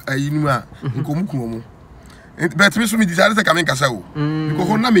Arabo ayinu a nko mukumo. But me so me decide say kamen kasa o.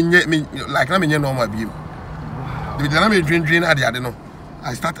 Because na me like na me normal bi. The na me dream ade no.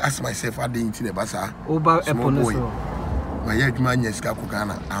 I start ask myself what they into the basa. Over boy. My head man yes ka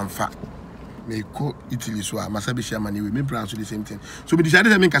Ghana amfa. Me ko Italy so masabi share money we me plan so the same thing. So me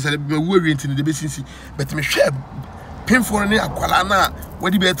decided me kasa me worry into the business but me share painful ni akwala na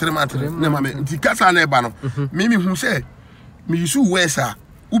wadi be 3 months na ma me nti kasa na e ba no. Me hu say me use wesa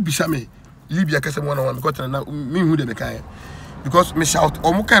ubisa me Libya kasa mo na one because na me hu de be kan because me shout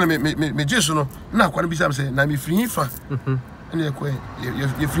o mo kan me jesu no na akwa bisa me say na me free fa. And you're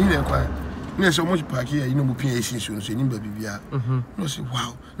free there quite. There's so much park here, you know, so in Bibia. No, say,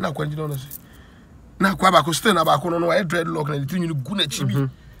 wow, now quite don't say. Now, Quabaco still about no dreadlock and the thing you good at Chibi.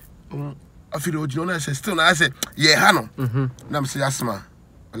 I feel you know, I say, still, I say, yeah, Hano. Nam say, Asma,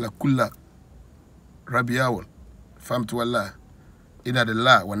 La Kula, Rabiawal, Fam to Allah, Ina de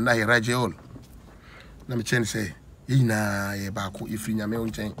La, when I Rajeol. Nam Chen say, Ina, ye Baku, if you never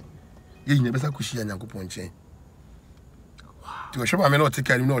chain. You never saw and Yankupon chain. To show me not take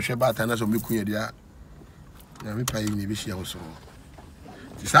care no share bat and as me kunya dia na me pay ni be share also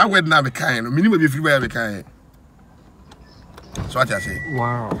this how word na be kind minimum be free be kind so what I say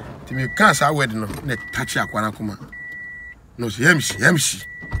wow to me can say word no na touch akwana kuma no say MC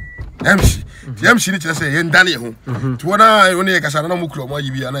ni tell say yen dane ho to wona wona ye kasa na mo kuro mo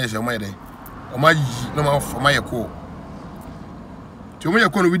yibi na ye say mo ye den o ma yi no ma for my ko to mo ye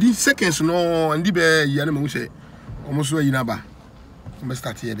ko no within seconds no ndi be ya na mo say almost so you ba we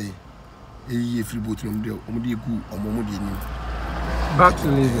start here day e free boat no dey omo dey ku omo dey ni back to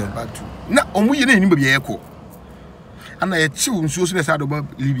Libya back to na omo ye na ni ba be yeko ana ye chiw nsuo so be sa do ba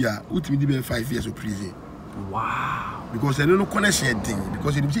Libya ultimate dey be 5 years of prison wow because I don't connection thing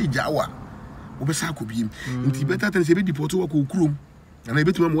because you say jawa we be sa ko bi nti better than say be deport wo ko kurom ana e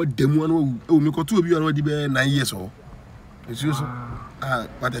betima mo demu no o me ko to obi no dey be 9 years o nsuo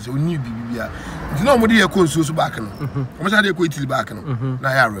what I say we need bibia you know mo dey ko nsuo so back no mo say dey ko Italy back no na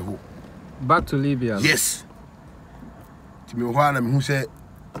ya revo back to Libya yes to me ho na me hu say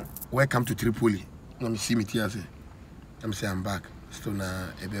welcome to Tripoli na me see me tia say I'm say I'm back still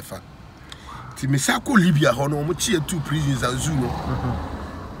na ebefa ti me sa ko Libya ho no mo chie 2 prisons azu no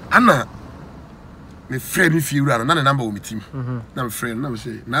ana me frame me fi wura no na number wo me team na me frame na me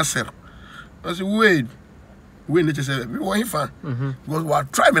say Nasser I say wait we need to say we want fan because we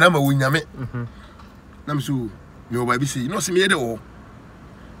try me number we nyame na me so me oba bi say you know say me dey o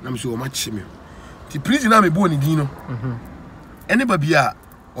na me so o match me ti prison na me bo ni din no anybody a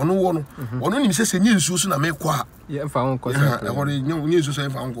ono wo no ono ni me say nye nsuo so na me kwa ye mfa won ko say e ho nye nsuo so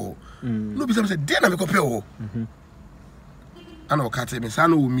mfa won ko no bi say dey na me ko pe o ana o ka te me sa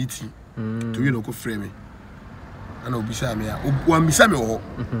no meeting to you no ko frame me ana o bi say me a o mi say me o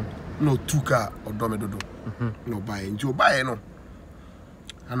no tuka odome dodo no buy njo buy no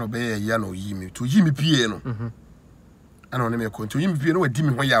ana be ya no yi mi to yi mi pie no ana on me ko to yi mi pie no wadi mi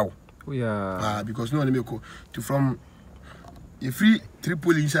ho yawo yeah because no on me ko to from you free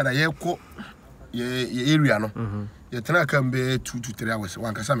Tripoli inside ye ko ye area no ye tena kan be 2 to 3 hours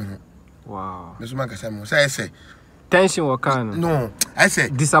wan kasa me ho wow me so man kasa me ho say tension wakana no I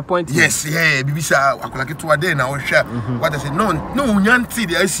said disappointed yes yeah bibisa akola ke to ade na o hwa what I say no nyanti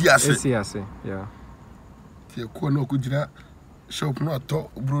de asiase yeah ti ko no ko jira shop no to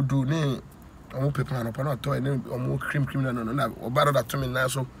brodo ne omo pepa no pa no to ne omo cream no na o baro da to me na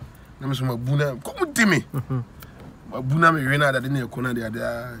so na so mabuna ko dimi mabuna me wena da ne ko na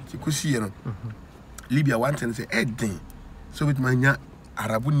da ti ko sie no Libya one ten say den so with manya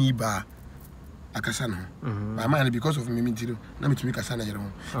arabu ni ba akasa no ba man because of me mentiro na me tumi kasa na yero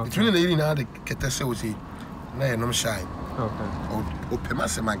between na yiri na de ketese o say na ye nom shine o pema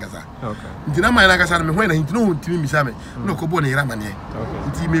se magaza ntina man na kasa no me ho na ntino timi misa me no ko bo na yira mane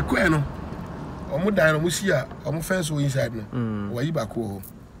nti me ko no omo dan no mo sia omo fence o inside no wa yi ba ko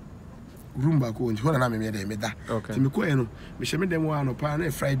room ba ko nti ho na me de me da nti me ko no me hye me dem wa no pa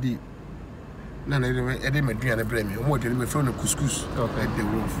na Friday na na ede me duane bre me omo de me fro no couscous at the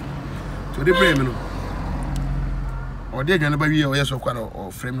roof so de bre me no o de duane ba wi o yeso kwa no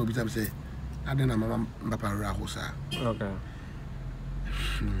o frame no bi tam say ade na mama mbapa ra ho sa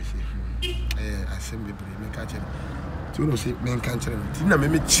me see asem be bre me ka chere ti no say me kan chere ti na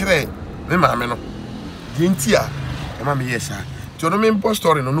me chere me ma me no di ntia e ma me yesa ti no me post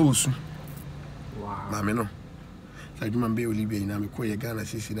story no no osu ma me no adwuma mbe Libya ina me ko ye Ghana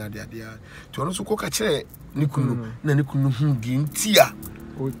sisi na de to no so ko ka kire ni kunu na ni kunu hu di ntia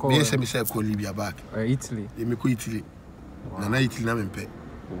me se me se ko Libya back Italy e me ko Italy na Italy na me mpe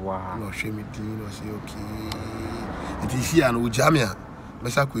no hwe me din no say okay nti si an o jamia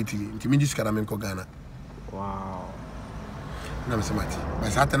me sa ko Italy nti me diskara me ko Ghana na me se mati ba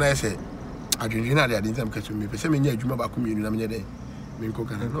sa ta na se adwunju na de ade ntam ka so me pese me nya adwuma ba ko me na me nya de me ko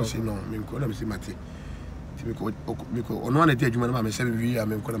Ghana no say no me ko na me se mati Miko ono na adwuma na me se wi ya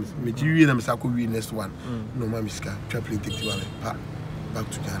me ko na me ti wi na me sa ko wi next one no ma miska traveling take me back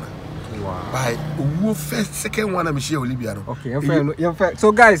to Ghana by who first second one na me share Libya no okay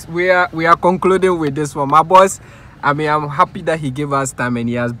so guys we are concluding with this one. My boss, I mean, I'm happy that he gave us time and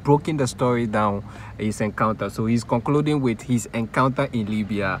he has broken the story down, his encounter. So he's concluding with his encounter in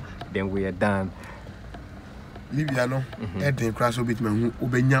Libya, then we are done. Libya no e crash obit me hu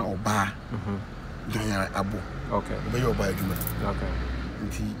obenya oba abo okay be your boy adwuma okay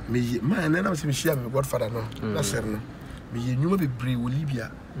nti me man na se me share me godfather no na ser no me ye nyuma be bre wo Libya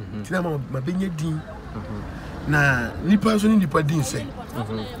nti na ma benya din na nipa so ni nipa din se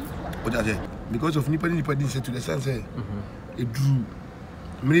o da je because of nipa din se to the sense edu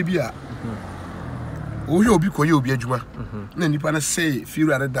me bia o ye obi ko ye obi adwuma na nipa na say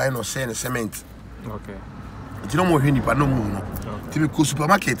fuel and dine or say cement okay nti no mo hwe nipa no mu no ti me ko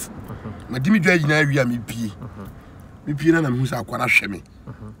supermarket ma dimi dwa yina wi am pie na me hu sa akwana hwe me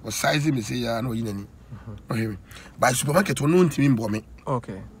o size me say ya na o yinani o hwe me by supermarket o no ntimi mbo me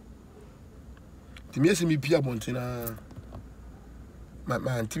okay ti me ese me pie abontina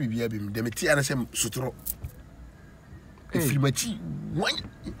ma anti bibia bim de me ti ana se sutro e filmachi wan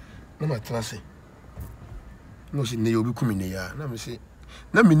na ma trase no si ne obi kumi ne ya na me se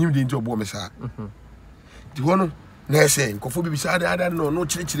na me nim de nti obo me sa di wono na ese nkofo bibi sa ada no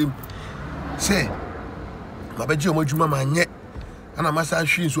chirechirem se ma baje o madwuma ma anye ana masa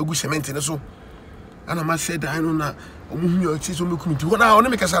hwi nso agu cement ne so ana masa dan no na omu hu yo chi so mekumi ti wona o ne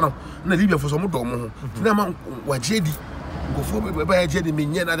mekasa no na Libya fo so mo do mo ho ti na ma wajedi nkofo ba ya jedi me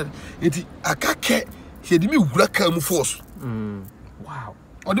nye na enti akake se di mi wura ka mu force wow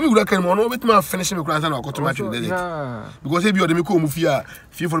o de mi wura ka mo no betima finish me kura na akoto match de because e bi o de me ko mu fia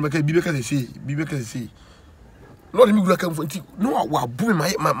for me ka bi be ka se Lord mi gura kam fonti no wa bu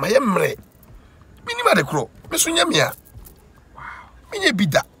me ma ye mre minima de kro me so nya mia wow me nya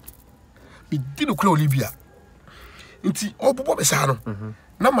bida bi di no kro Libya nti obobo be sa no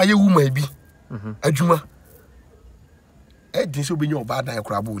na ma ye wu ma bi adwuma e din so be nya oba dan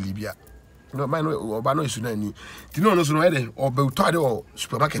kro abo Libya no man no oba no isu na ni ti no so no e de oba to ade o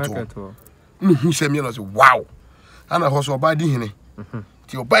supermarket o no hu se mi no so wow ana ho so oba di hene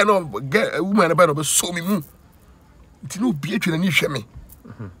ti oba no woman na ba no be so mi mu ti no bi atwa ni hwe me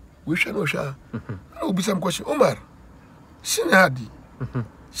we hwe no hwa na obi sam question Omar sine hadi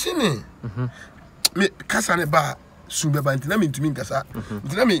sine me kasa ne ba sumbe ba ntina me ntumi nkasa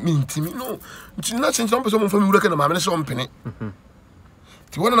ntina me ntimi no ntina chenche on person mo fami wura kana ma me so mpene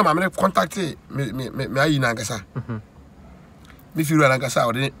ti wona na ma me contact me ayi na nkasa me fi wura na nkasa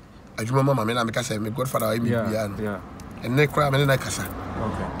o de adwuma mama me na me kasa me godfather ayi me bia no and ne kra me na kasa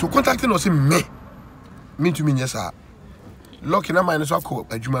okay to contact no say me ntumi nyesa Lucky na mine so akọ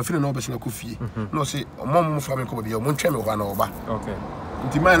adwuma fi na obese na kofie no say omom fa me ko bia mo ntwe me ho na oba okay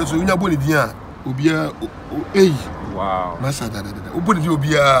nti mine so unya boni din a obia wow masa da oboni din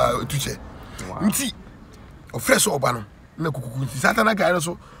obia tuche nti ofre so oba no na kukuku nti satana guy no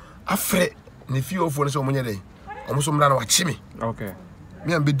so afre ne fi ofo no so omonye den omo so mra na wache me okay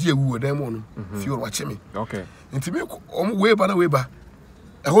me am be di awu odan mo no fi o wache me okay nti me omo we ba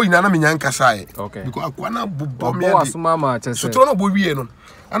a whole in an Yanka side. Okay. Because I can't bomb mama. So don't know we no.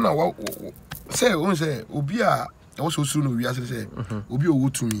 And I say, Ubia also soon we say, Ubio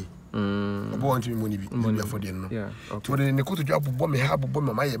would to me. Want me money for them. Yeah. To the Koto job bomb me have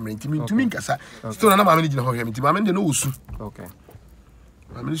bomb my mean to me. Still, I'm managing how him to my men know soon. Okay.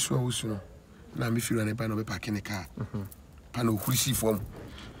 I'm really sure soon. Now, if you're a pan of a pack in a car, panel who see form.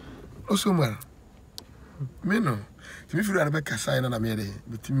 Also, well, men, if you're a back sign and I made it,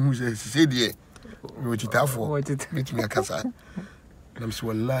 but Tim said, yeah, what it have for it, make me a casa. I'm so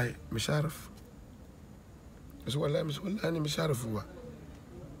lie, Miss Sheriff. As well, I'm so lie, Miss Sheriff.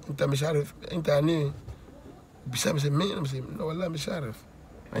 Miss Sheriff, ain't I near? Besides, a man, I'm saying, no, I'm Sheriff.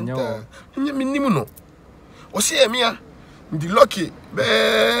 And you mean, no. Or see, Mia, the lucky,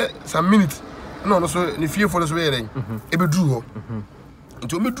 some minutes. No, so in fear for the swearing, ever drew her.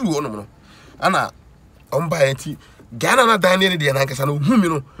 Into me drew on. Anna, on by it, Ghana dining in the Anacasano, whom you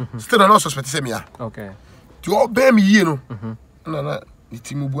know, still an also suspect Semia. Okay. To all bear me, you know. Anna, the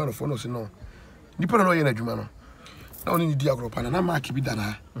team of one of us, no. Nippon no in a Jumano. Only the Diagropan and I might be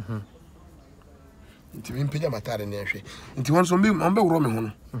done. Into him pay my tire in the into one some big umber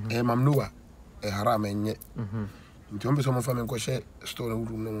Roman, a mamnua, a haram and yet. Into some of them crochet,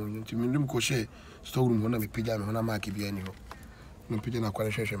 storeroom, into Minum crochet, storeroom, one of the pijama, when I might be any. No pigeon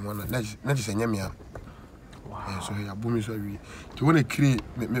acquisition one, not just a yamia. So I boom so we to want to create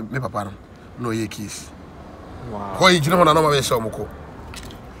me papa, no ye kiss. Wow. Why you don't know my son?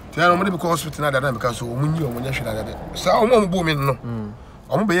 Tell me because with another because when you should have it. So I'm booming no.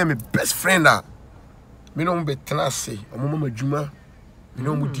 I'm be my best friend. Me no be tenacity. I'm mama Juma. Me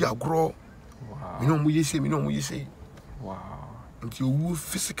no mudi agro. Wow. Me no muye say. Me no muye say. Wow. Until you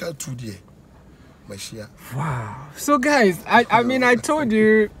physical today. Wow. So guys, I mean I told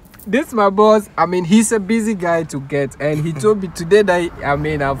you this my boss. I mean he's a busy guy to get, and he told me today that I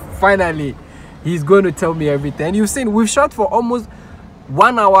mean finally he's going to tell me everything. And you've seen we've shot for almost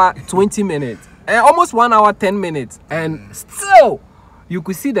 1 hour 20 minutes and almost 1 hour 10 minutes, and still you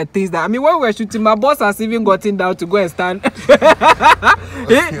could see the things that I mean when we were shooting, my boss has even gotten down to go and stand.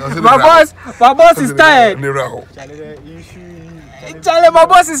 my boss is tired. Charlie, my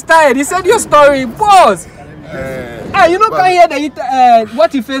boss is tired. He said your story, boss. You know, can hear the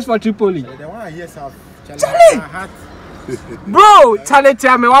what he faced for Tripoli. Charlie, bro, Charlie,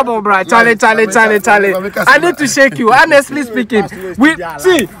 tell me what about bro? Charlie. I need to shake you. Honestly speaking, we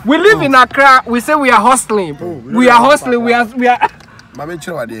live in Accra. We say we are hustling. We are hustling. We are.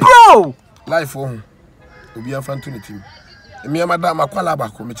 Bro, life for we are fan to the team. Me and Madame Akwala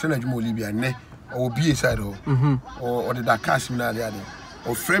me train at Libya ne. Or be a side or the Dakar seminar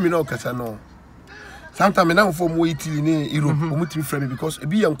or frame no casano. Sometimes now for more in Europe, or frame because a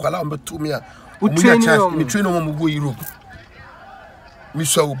be on Kuala to me. Me train on go Europe. Me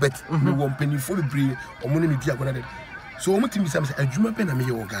so bet me won't penny for the breed or money me dear. So I'm telling you a Juma pen and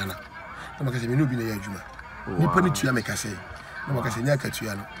me or Ghana. No because me no be a Juma. You penny to make us say. No because I can't you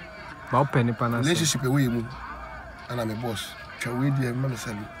know. About penny pan relationship away and I'm a boss. Shall we dear Mamma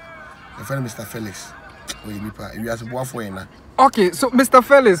Sally? My friend Mr. Felix. Okay, so Mr.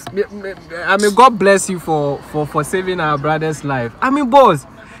 Felix, I mean, God bless you for saving our brother's life. I mean, boss,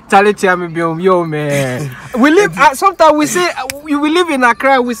 Charlie, yo, man. We live. Sometimes we say we live in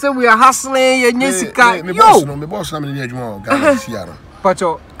Accra. We say we are hustling. Yo, my boss, I'm in the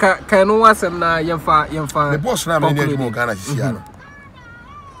Pacho, can no one say na yemfa. The boss, I'm in the Ghana.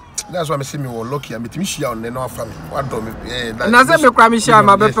 That's why I say me were lucky. I'm meeting Shia on the North family. What do me? And I said me cry me Shia,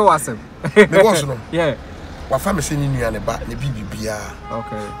 my better was him. Me boss no. Yeah. What family say ni ane ba ne bibi bia.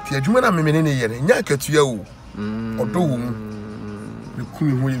 Okay. Ti adwuma na me ne ye ne nya katua o. Odo wo mu. Me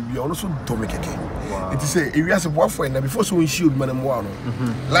kumi ho ye bia ono so do me keke. It is say ewiase boafo na before so nshi obi ma mo ano.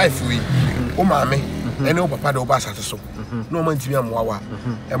 Life we o ma me ene o papa de o ba asate so. No man timi amwa wa.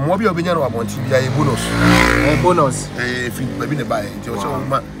 E mo bia obenya no abonti bia e bonus. Bonus. Fi baby ne ba e. Ti o so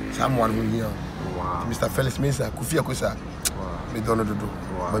ma someone who here. Wow. Mr. Felix Mesa, Kofi Akosa. Me don't do.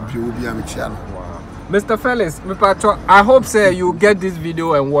 But you be a channel. Mr. Felix, I hope say you get this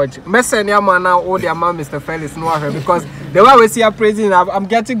video and watch. Messenia man now all their man Mr. Felix no because the way we see her praising, I'm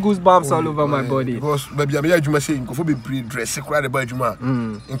getting goosebumps all over my body. Because baby I mean you say you go be dress cry the boy juma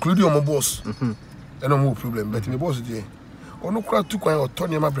including my boss. No problem but my boss there. Ono kura tu kwan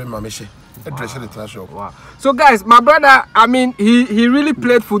otonia ma brand ma meche. Wow. So guys, my brother, I mean, he really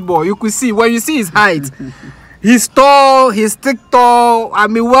played football. You could see when you see his height, he's tall, he's thick tall. I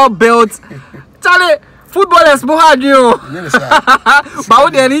mean, well built. Charlie, football is more hard, you know.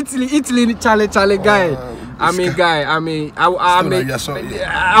 But then Italy, Charlie guy. I mean, I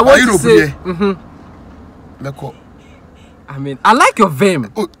want to say. I mean, I like your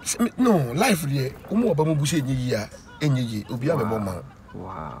vim. Oh, no, life there. Umu abamu bushe enyi obi ame bomma.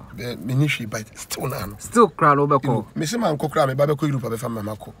 Wow. The ministry but still now. Still crown obeko. Me se man kokra me babe ko Europe be fam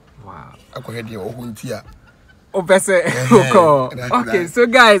mamako. Wow. Akọ he o huntia. Okay, so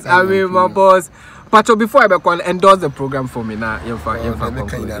guys, I mean, my boss. Pacho, before I endorse the program for me now,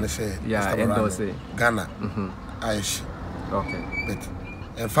 yeah, endorse it. Ghana, Aish. Okay. But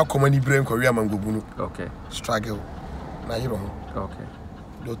and for common brain Korea Mangubunu. Okay. Struggle. Now you know. Okay.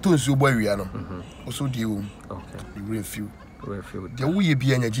 The tunes you boy we are no. Also deal. Okay. The real few. The way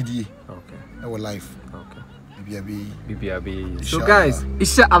be an GD. Okay. Our life. Okay. BBB. So guys,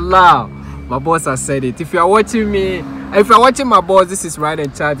 inshallah, my boss has said it. If you are watching me, if you are watching my boss, this is Ride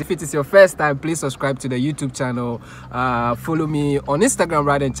and Chat. If it is your first time, please subscribe to the YouTube channel. Follow me on Instagram,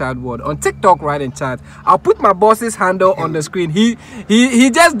 Ride and Chat World. On TikTok, Ride and Chat. I'll put my boss's handle on the screen. He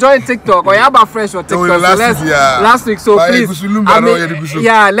just joined TikTok. Or you have a friend on TikTok. Last week. So please,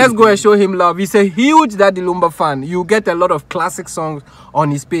 let's go and show him love. He's a huge Daddy Lumba fan. You get a lot of classic songs on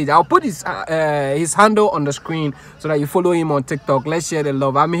his page. I'll put his handle on the screen so that you follow him on TikTok. Let's share the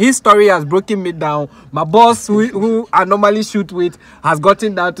love. I mean, his story has broken me down. My boss, who I normally shoot with, has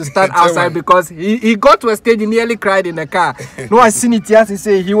gotten down to stand outside because he got to a stage, he nearly cried in the car. No, I seen it yesterday.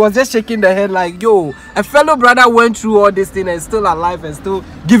 Say he was just shaking the head like, yo, a fellow brother went through all this thing and is still alive and still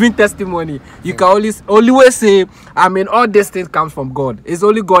giving testimony. You can always say, I mean, all these things comes from God. It's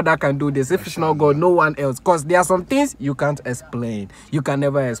only God that can do this. If it's not God, no one else. Because there are some things you can't explain. You can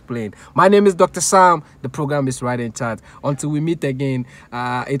never explain. My name is Dr. Sam. The program is Ride and Chat. Until we meet again,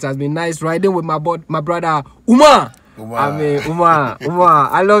 it has been nice riding with my brother Uma. I mean, Uma.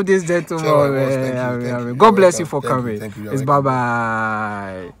 I love this gentleman. God bless you for coming. It's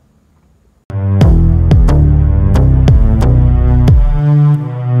bye-bye.